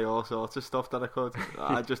apart and say all sorts of stuff that I could.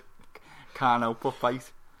 I just can't help but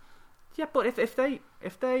fight. Yeah, but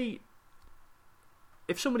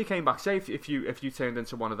if somebody came back, say if you turned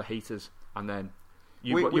into one of the haters and then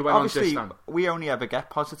you went on obviously, distant. we only ever get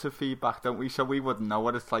positive feedback, don't we? So we wouldn't know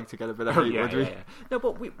what it's like to get a bit of hate, would we? Yeah. No,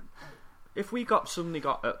 but if we suddenly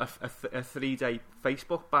got a 3-day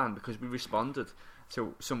Facebook ban because we responded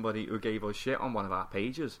to somebody who gave us shit on one of our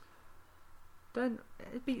pages, then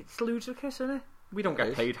it's ludicrous, isn't it? We don't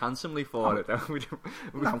get paid handsomely for it, though.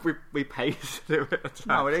 We pay to do it.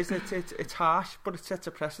 No, it is. It's harsh, but it sets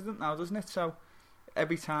a precedent now, doesn't it? So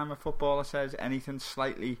every time a footballer says anything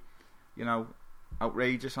slightly,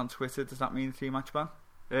 outrageous on Twitter, does that mean 3-match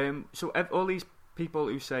ban? So all these people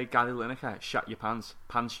who say Gary Lineker shat your pants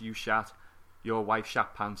you shat, your wife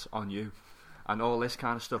shat pants on you, and all this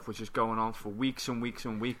kind of stuff, which is going on for weeks and weeks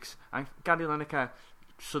and weeks, and Gary Lineker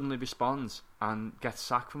suddenly responds and gets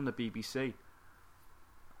sacked from the BBC.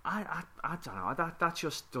 I don't know. That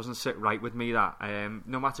just doesn't sit right with me. That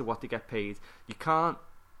no matter what they get paid, you can't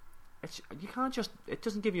just. It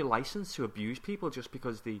doesn't give you a license to abuse people just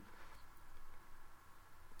because they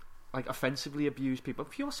offensively abuse people.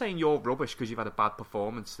 If you're saying you're rubbish because you've had a bad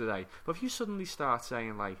performance today, but if you suddenly start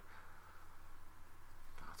saying I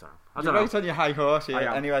don't know. You're right on your high horse here.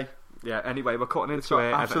 Anyway. Yeah. Anyway, we're cutting into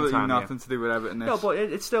it. Absolutely Everton nothing to do with Everton. No, but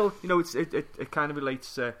it's still it kind of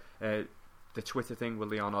relates to the Twitter thing with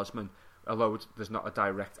Leon Osman. Although there's not a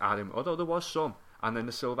direct at him, although there was some, and then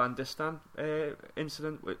the Sylvain Distin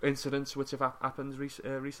incidents which have happened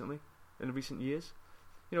recently in recent years.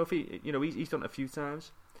 If he's done it a few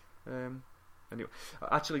times. Anyway,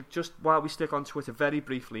 actually, just while we stick on Twitter very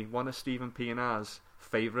briefly, one of Stephen Pienaar's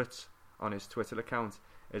favourites on his Twitter account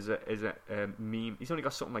is a meme. He's only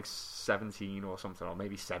got something like 17 or something, or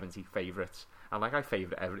maybe 70 favourites. And I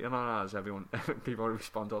favourite everything on ours. People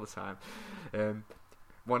respond all the time.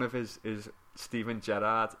 One of his is Steven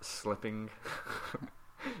Gerrard slipping.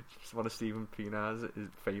 It's one of Stephen Pienaar's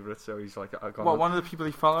favourites. So he's like, one of the people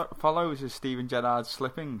he follows is Steven Gerrard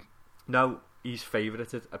slipping. No, he's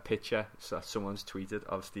favourited a picture that someone's tweeted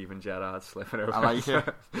of Steven Gerrard slipping over. I like it.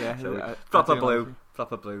 Yeah, so proper blue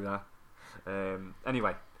that.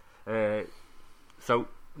 Anyway, so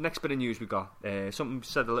next bit of news we got, something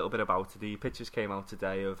said a little bit about. The pictures came out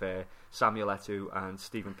today of Samuel Eto'o and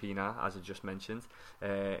Stephen Pienaar, as I just mentioned,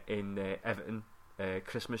 in Everton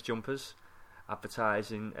Christmas jumpers,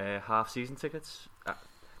 advertising half-season tickets.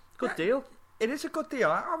 Good deal. It is a good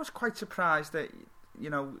deal. I was quite surprised that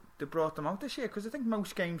they brought them out this year, because I think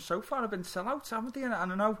most games so far have been sellouts, haven't they? And I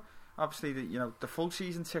know obviously that the full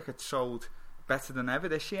season tickets sold better than ever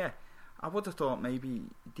this year. I would have thought maybe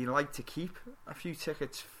they'd like to keep a few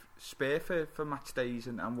tickets spare for match days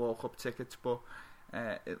and walk up tickets, but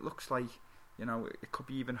it looks like it could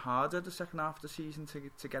be even harder the second half of the season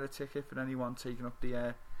to get a ticket for anyone taking up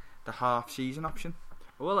the half season option.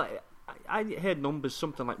 Well, I heard numbers,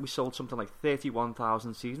 something like we sold something like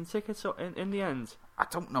 31,000 season tickets in the end. I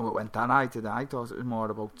don't know it went that high, did I? Thought it was more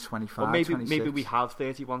about 25, well, maybe 26. Maybe we have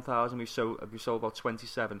 31,000. We sold about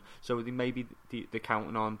 27. So they're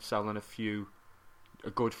counting on selling a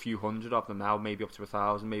good few hundred of them now, maybe up to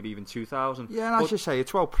 1,000, maybe even 2,000. Yeah, and as you say,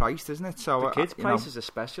 it's well priced, isn't it? So the kids' prices,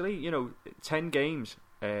 especially, 10 games.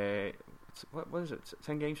 What is it?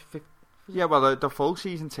 10 games for 50. Yeah, well, the full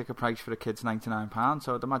season ticket price for the kids £99,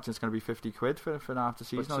 so I'd imagine it's going to be £50 for after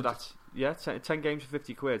season. So that's 10 games for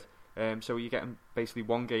 £50. So you're getting basically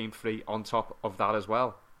one game free on top of that as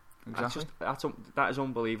well. Exactly. That is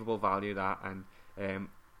unbelievable value. That, and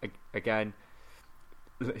again,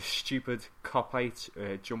 stupid cop-out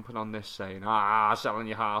jumping on this saying selling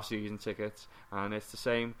your half season tickets, and it's the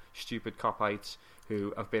same stupid cop-outs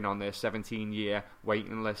who have been on their 17-year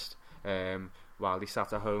waiting list while they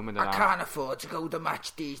sat at home. And I can't afford to go to the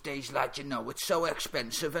match these days, lad. It's so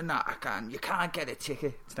expensive, and that you can't get a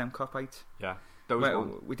ticket. It's them cop-outs. Yeah.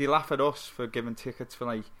 Would they laugh at us for giving tickets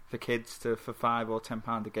for kids for £5 or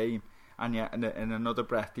 £10 a game, and yet in another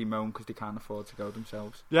breath they moan because they can't afford to go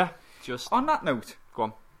themselves? Yeah. Just on that note, go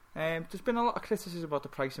on. There's been a lot of criticism about the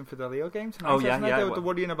pricing for the Leo game tonight. Oh yeah. They're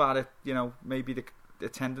worrying about it. Maybe the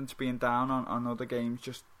attendance being down on other games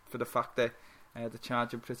just for the fact that they're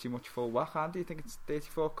charging pretty much full whack. And do you think it's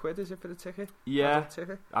 £34? Is it for the ticket? Yeah.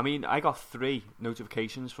 Ticket? I mean, I got 3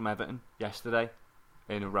 notifications from Everton yesterday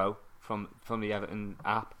in a row from the Everton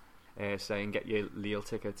app saying get your Lille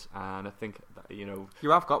tickets, and I think that, you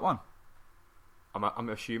have got one. I'm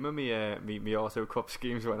assuming me Auto Cup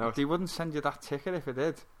schemes went out. They wouldn't send you that ticket if it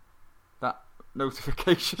did. That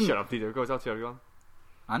notification. Shut up, they do. It goes out to everyone.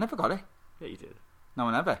 I never got it. Yeah, you did. No,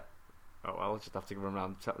 I never. Oh well, I'll just have to go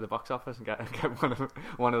around the box office and get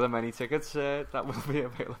one of the many tickets that will be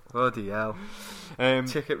available. Bloody hell.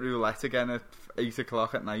 Ticket roulette again at 8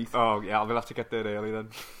 o'clock at night. Oh yeah, I'll have to get there early then.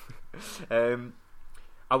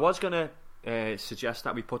 I was going to suggest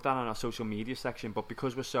that we put that on our social media section, but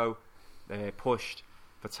because we're so pushed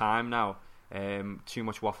for time now, too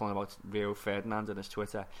much waffling about Rio Ferdinand and his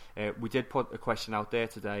Twitter, we did put a question out there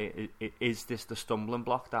today. Is this the stumbling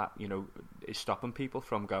block that is stopping people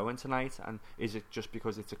from going tonight, and is it just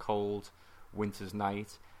because it's a cold winter's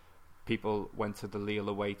night? People went to the Lille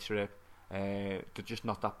away trip, they're just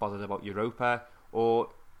not that bothered about Europa, or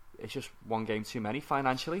it's just one game too many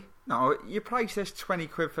financially? No, you price this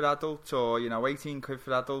 £20 for adults, or £18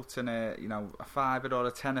 for adults, and a £5 or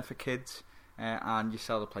a £10 for kids, and you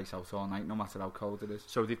sell the place out all night, no matter how cold it is.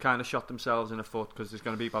 So they've kind of shot themselves in the foot, because there's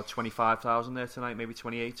going to be about 25,000 there tonight, maybe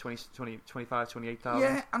 25, 28,000.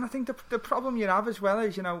 Yeah, and I think the problem you have as well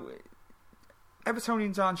is,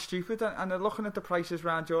 Evertonians aren't stupid, and they're looking at the prices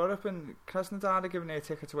around Europe, and Krasnodar are giving their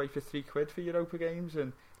tickets away for £3 for Europa games,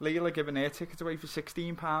 and Lille are giving their tickets away for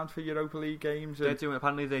 £16 for Europa League games. They're doing.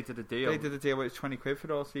 Apparently, they did a deal. They did a deal with £20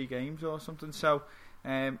 for all 3 games or something. So,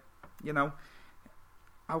 how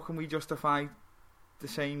can we justify the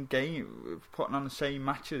same game, putting on the same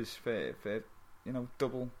matches for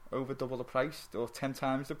double the price, or 10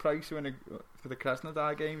 times the price for the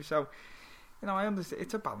Krasnodar game? So, I understand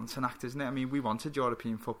it's a balancing act, isn't it? I mean, we wanted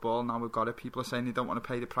European football, now we've got it. People are saying they don't want to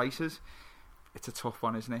pay the prices. It's a tough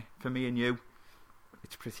one, isn't it? For me and you,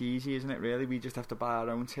 it's pretty easy, isn't it, really? We just have to buy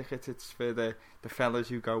our own tickets. It's for the fellas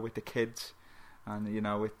who go with the kids, and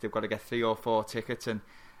they've got to get 3 or 4 tickets, and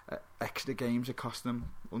extra games are costing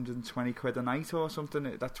them £120 a night or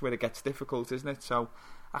something. That's where it gets difficult, isn't it? So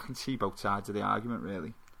I can see both sides of the argument,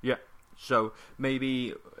 really. Yeah. So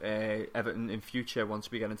maybe Everton in future,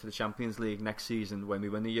 once we get into the Champions League next season, when we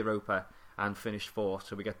win the Europa and finish 4th,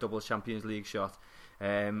 so we get double Champions League shot,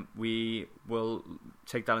 we will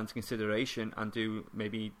take that into consideration and do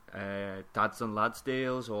maybe dads and lads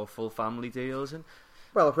deals or full family deals. And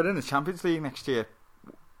well, if we're in the Champions League next year,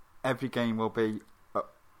 every game will be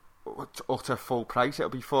utter full price. It'll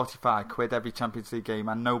be £45 every Champions League game,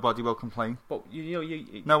 and nobody will complain. But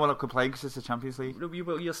No one will complain because it's the Champions League.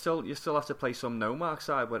 you still have to play some no-mark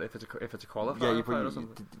side, but if it's a qualifier,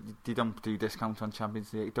 they don't do discount on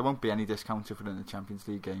Champions League. There won't be any discount if we're in the Champions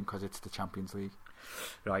League game because it's the Champions League.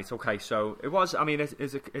 Right. Okay. So it was. I mean,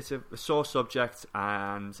 it's a sore subject,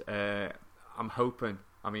 and I'm hoping.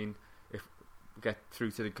 I mean, if we get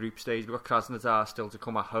through to the group stage, we've got Krasnodar still to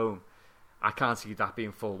come at home. I can't see that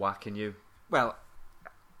being full whack, can you? Well,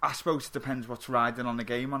 I suppose it depends what's riding on the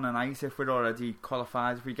game on the night. If we're already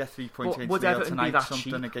qualified, if we get 3 points against Real tonight,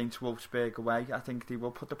 something cheap? Against Wolfsburg away, I think they will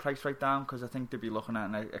put the price right down because I think they'll be looking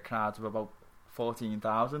at a crowd of about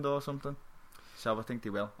 14,000 or something. So I think they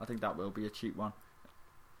will. I think that will be a cheap one.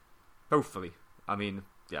 Hopefully. I mean,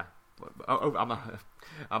 yeah.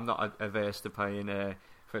 I'm not averse to paying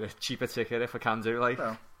for a cheaper ticket if I can do. Like,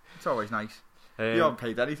 well, it's always nice. You haven't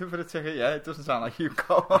paid anything for the ticket, yeah? It doesn't sound like you've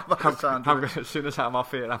got one. As soon as I'm off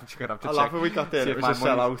here, I'm just going to have to check. I love it. We got there. It was a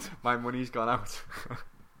sellout. My money's gone out.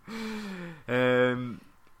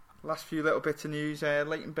 Last few little bits of news.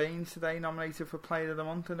 Leighton Baines today nominated for Player of the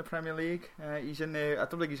Month in the Premier League. He's in there. I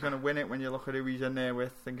don't think he's going to win it when you look at who he's in there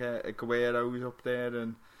with. I think Aguero's up there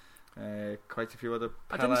and quite a few other.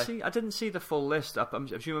 I didn't see the full list. I'm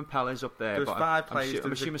assuming Pele's up there. There's but 5 players.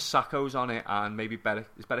 I'm assuming Sakho's on it, and maybe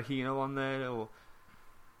is Berahino on there? Or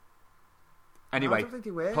anyway,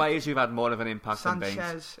 players who've had more of an impact than Baines.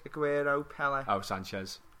 Sanchez, Aguero, Pele. Oh,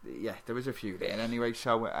 Sanchez. Yeah, there was a few there anyway.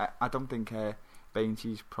 So I don't think Baines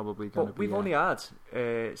is probably going to be. We've only had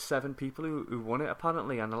 7 people who won it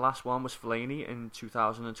apparently, and the last one was Fellaini in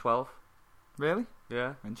 2012. Really?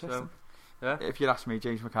 Yeah. Interesting. So, yeah. If you ask me,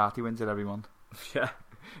 James McCarthy wins it every month. Yeah.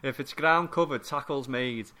 If it's ground covered, tackles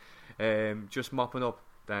made, just mopping up,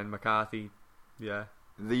 then McCarthy, yeah.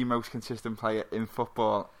 The most consistent player in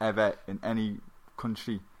football ever in any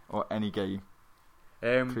country or any game.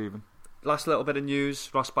 Proven. Last little bit of news: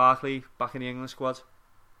 Ross Barkley back in the England squad.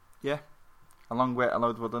 Yeah. Along with a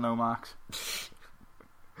load of other no-marks.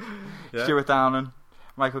 Yeah. Stuart Downing,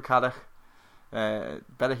 Michael Carrick,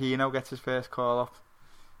 Berahino gets his first call up.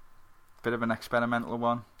 Bit of an experimental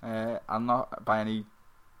one. I'm not by any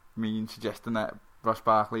means suggesting that Ross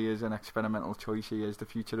Barkley is an experimental choice. He is the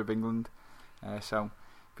future of England. So it'll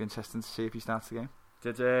be interesting to see if he starts the game.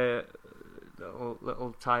 Did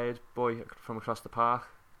little tired boy from across the park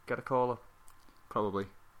get a call up? Probably.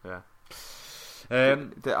 Yeah.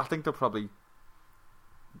 I think they'll probably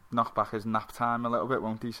knock back his nap time a little bit,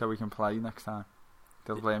 won't he? So we can play next time.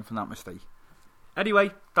 They'll learn from that mistake.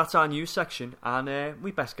 Anyway, that's our news section, and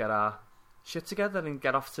we best get our shit together and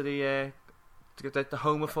get off to the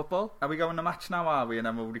home of football. Are we going to match now, are we? And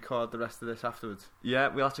then we'll record the rest of this afterwards. Yeah,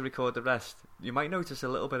 we'll have to record the rest. You might notice a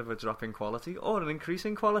little bit of a drop in quality or an increase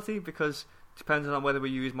in quality because depending on whether we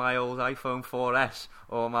use my old iPhone 4S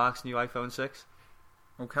or Mark's new iPhone 6.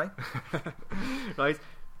 Okay. Right,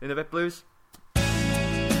 in a bit, Blues.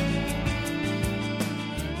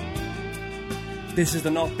 This is the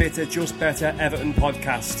Not Bitter, Just Better Everton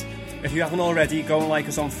podcast. If you haven't already, go and like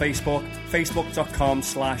us on Facebook,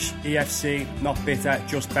 facebook.com/EFC Not Bitter,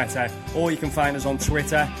 Just Better. Or you can find us on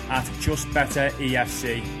Twitter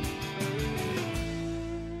 @JustBetterEFC.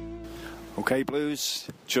 Okay, Blues,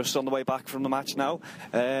 just on the way back from the match now.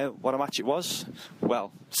 What a match it was.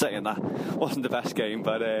 Well, saying that, wasn't the best game,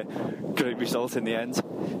 but great result in the end.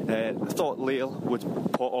 I thought Lille would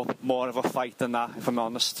put up more of a fight than that, if I'm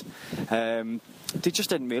honest. They just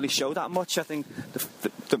didn't really show that much. I think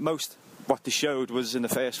the most what they showed was in the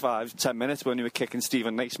first 5-10 minutes when they were kicking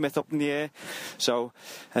Stephen Naismith up in the air. So,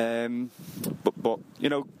 but you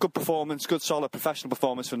know, good performance, good solid professional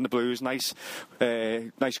performance from the Blues. Nice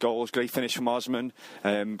goals, great finish from Osman.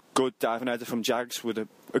 Good diving header from Jags with a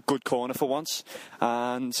good corner for once,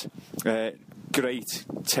 and great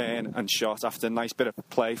turn and shot after a nice bit of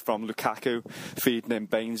play from Lukaku, feeding in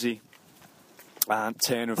Bainesy. And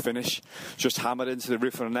turn and finish, just hammered into the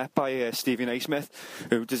roof of the net by Stevie Naismith,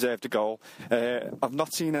 who deserved a goal. I've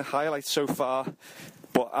not seen a highlight so far,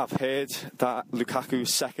 but I've heard that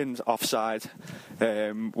Lukaku's second offside,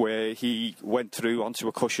 where he went through onto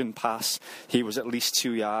a cushion pass, he was at least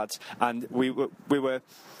 2 yards, and we were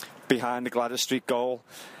behind the Gladys Street goal,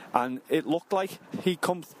 and it looked like he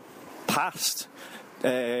come past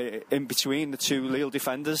in between the two Lille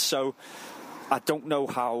defenders. So I don't know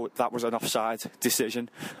how that was an offside decision.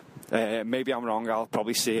 Maybe I'm wrong. I'll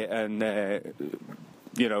probably see it and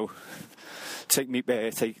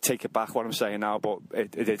take it back what I'm saying now. But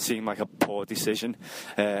it did seem like a poor decision.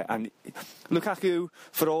 And Lukaku,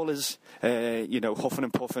 for all his huffing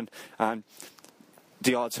and puffing, and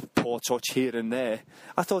the odd poor touch here and there.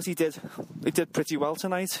 I thought he did pretty well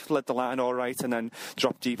tonight. Led the line all right, and then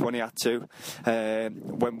dropped deep when he had to.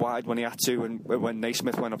 Went wide when he had to, and when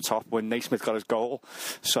Naismith went up top, when Naismith got his goal.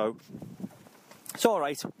 So it's all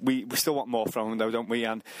right. We still want more from him, though, don't we?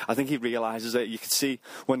 And I think he realises it. You could see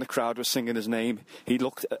when the crowd was singing his name, he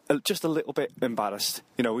looked just a little bit embarrassed.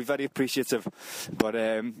 You know, we're very appreciative, but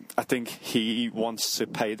I think he wants to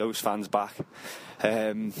pay those fans back.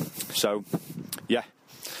 So, yeah.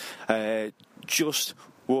 Just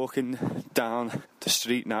walking down the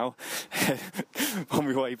street now on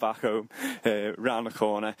my way back home, round the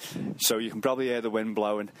corner, so you can probably hear the wind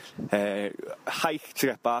blowing. Hike to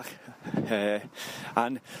get back,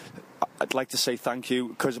 and I'd like to say thank you,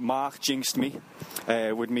 because Mark jinxed me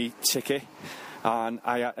with me ticket, and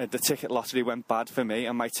the ticket lottery went bad for me,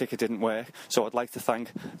 and my ticket didn't work. So I'd like to thank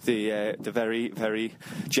the very, very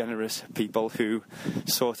generous people who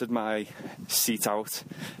sorted my seat out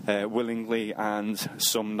willingly, and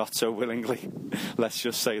some not so willingly. Let's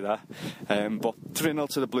just say that. But 3-0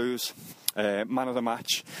 to the Blues. Man of the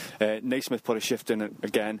match. Naismith put a shift in it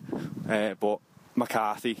again, but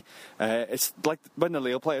McCarthy, it's like when the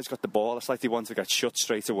Lille players got the ball, it's like they wanted to get shut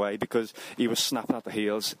straight away, because he was snapping at the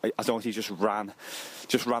heels. I don't think he just ran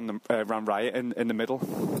riot in the middle.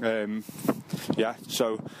 Yeah,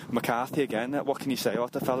 so McCarthy again. What can you say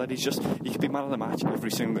about the fella? He could be man of the match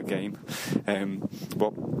every single game.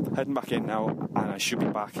 But heading back in now, and I should be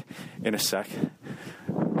back in a sec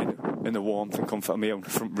in the warmth and comfort of my own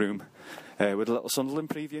front room with a little Sunderland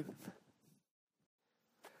preview.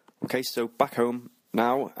 Okay, so back home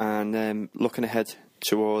now, and looking ahead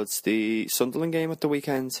towards the Sunderland game at the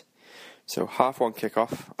weekend. So 1:30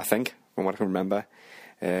 kickoff, I think, from what I can remember.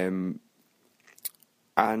 And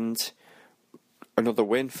another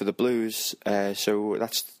win for the Blues. So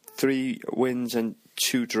that's 3 wins and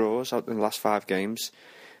 2 draws out in the last 5 games.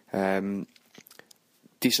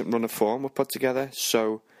 Decent run of form we're put together.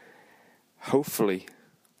 So hopefully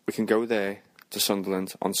we can go there to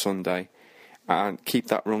Sunderland on Sunday and keep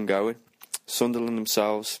that run going. Sunderland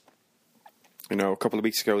themselves, you know, a couple of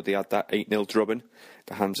weeks ago they had that 8-0 drubbing,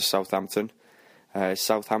 the hands of Southampton.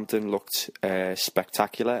 Southampton looked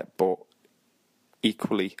spectacular, but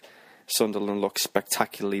equally Sunderland looked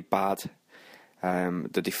spectacularly bad.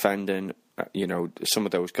 The defending, you know, some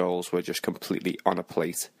of those goals were just completely on a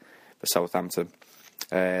plate for Southampton.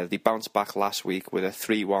 They bounced back last week with a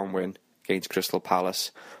 3-1 win against Crystal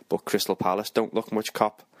Palace, but Crystal Palace don't look much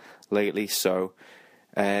cop lately. So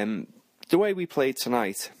the way we played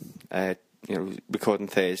tonight, you know, recording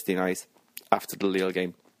Thursday night after the Lille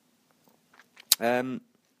game,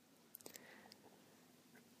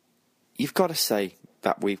 you've got to say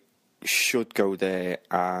that we should go there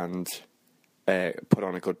and put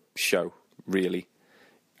on a good show, really.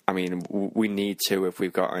 I mean, we need to, if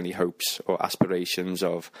we've got any hopes or aspirations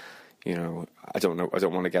of, you know, I don't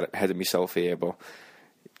want to get ahead of myself here, but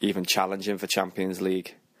even challenging for Champions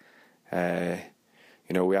League.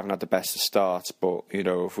 You know, we haven't had the best of starts, but, you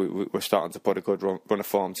know, if we're starting to put a good run of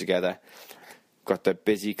form together. Got the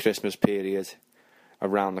busy Christmas period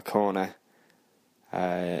around the corner.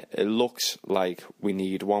 It looks like we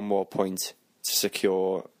need 1 more point to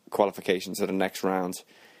secure qualification to the next round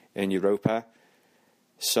in Europa.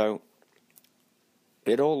 So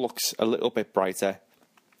it all looks a little bit brighter,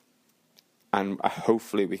 and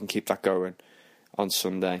hopefully we can keep that going on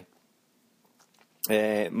Sunday.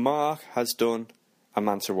 Mark has done a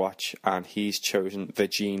man to watch, and he's chosen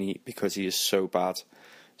Vergini because he is so bad.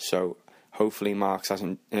 So hopefully Mark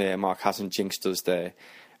hasn't jinxed us there,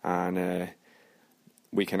 and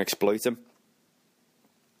we can exploit him.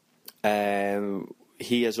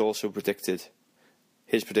 He has also predicted,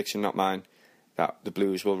 his prediction, not mine, that the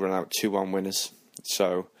Blues will run out 2-1 winners.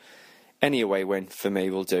 So any away win for me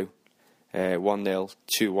will do. 1-0,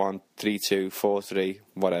 2-1, 3-2, 4-3,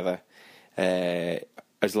 whatever.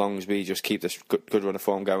 As long as we just keep this good run of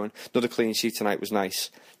form going. Another clean sheet tonight was nice.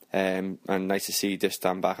 And nice to see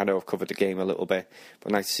Distan back. I know I've covered the game a little bit,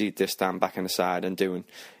 but nice to see Distan back in the side and doing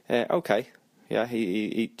okay. Yeah,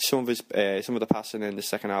 he some of the passing in the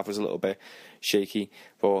second half was a little bit shaky,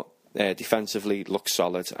 but defensively looked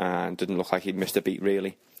solid and didn't look like he'd missed a beat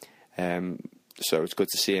really. So it's good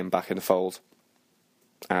to see him back in the fold,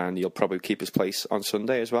 and he'll probably keep his place on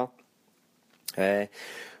Sunday as well.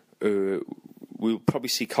 We'll probably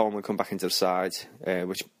see Coleman come back into the side,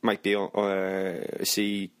 which might be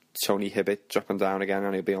see Tony Hibbert dropping down again,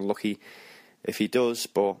 and he'll be unlucky if he does.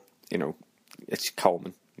 But you know, it's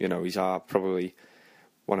Coleman. You know, he's probably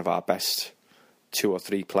one of our best 2 or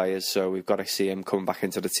 3 players, so we've got to see him come back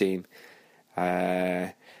into the team.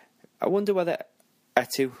 I wonder whether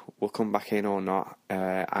Etu will come back in or not.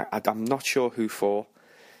 I'm not sure who for.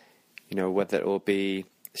 Whether it will be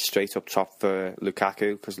straight up top for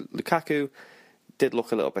Lukaku, because Lukaku did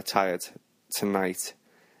look a little bit tired tonight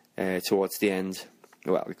towards the end.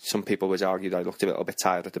 Well, some people would argue that I looked a little bit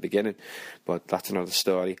tired at the beginning, but that's another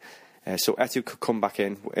story. So Etu could come back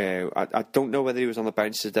in. I don't know whether he was on the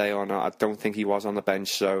bench today or not. I don't think he was on the bench,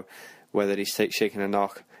 so whether he's taking a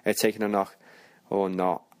knock or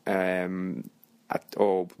not,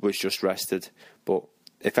 or was just rested. But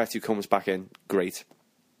if Etu comes back in, great.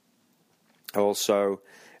 Also,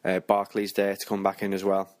 Barkley's there to come back in as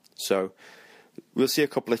well. So we'll see a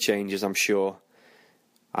couple of changes, I'm sure.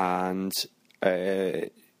 And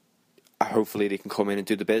hopefully they can come in and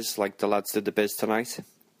do the biz like the lads did the biz tonight.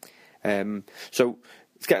 So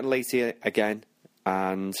it's getting late here again.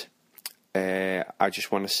 And I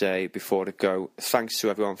just want to say before I go, thanks to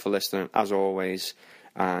everyone for listening, as always.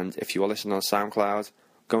 And if you are listening on SoundCloud,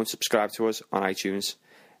 go and subscribe to us on iTunes.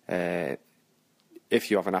 If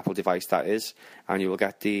you have an Apple device, that is, and you will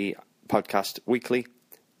get the podcast weekly,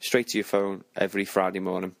 straight to your phone every Friday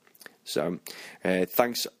morning. So,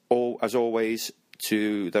 thanks as always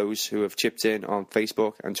to those who have chipped in on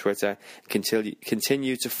Facebook and Twitter.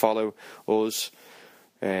 Continue to follow us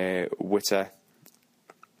with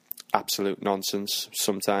absolute nonsense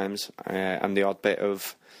sometimes, and the odd bit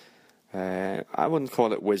of, I wouldn't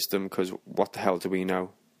call it wisdom, because what the hell do we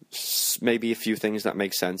know? Maybe a few things that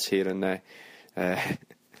make sense here and there.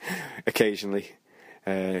 Occasionally.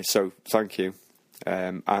 So thank you,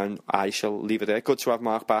 and I shall leave it there. Good to have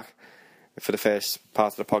Mark back for the first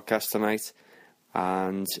part of the podcast tonight,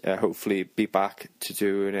 and hopefully be back to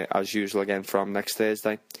doing it as usual again from next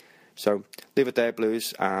Thursday. So leave it there,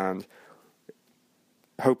 Blues, and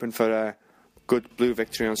hoping for a good Blue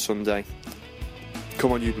victory on Sunday.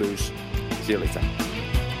 Come on, you Blues. See you later.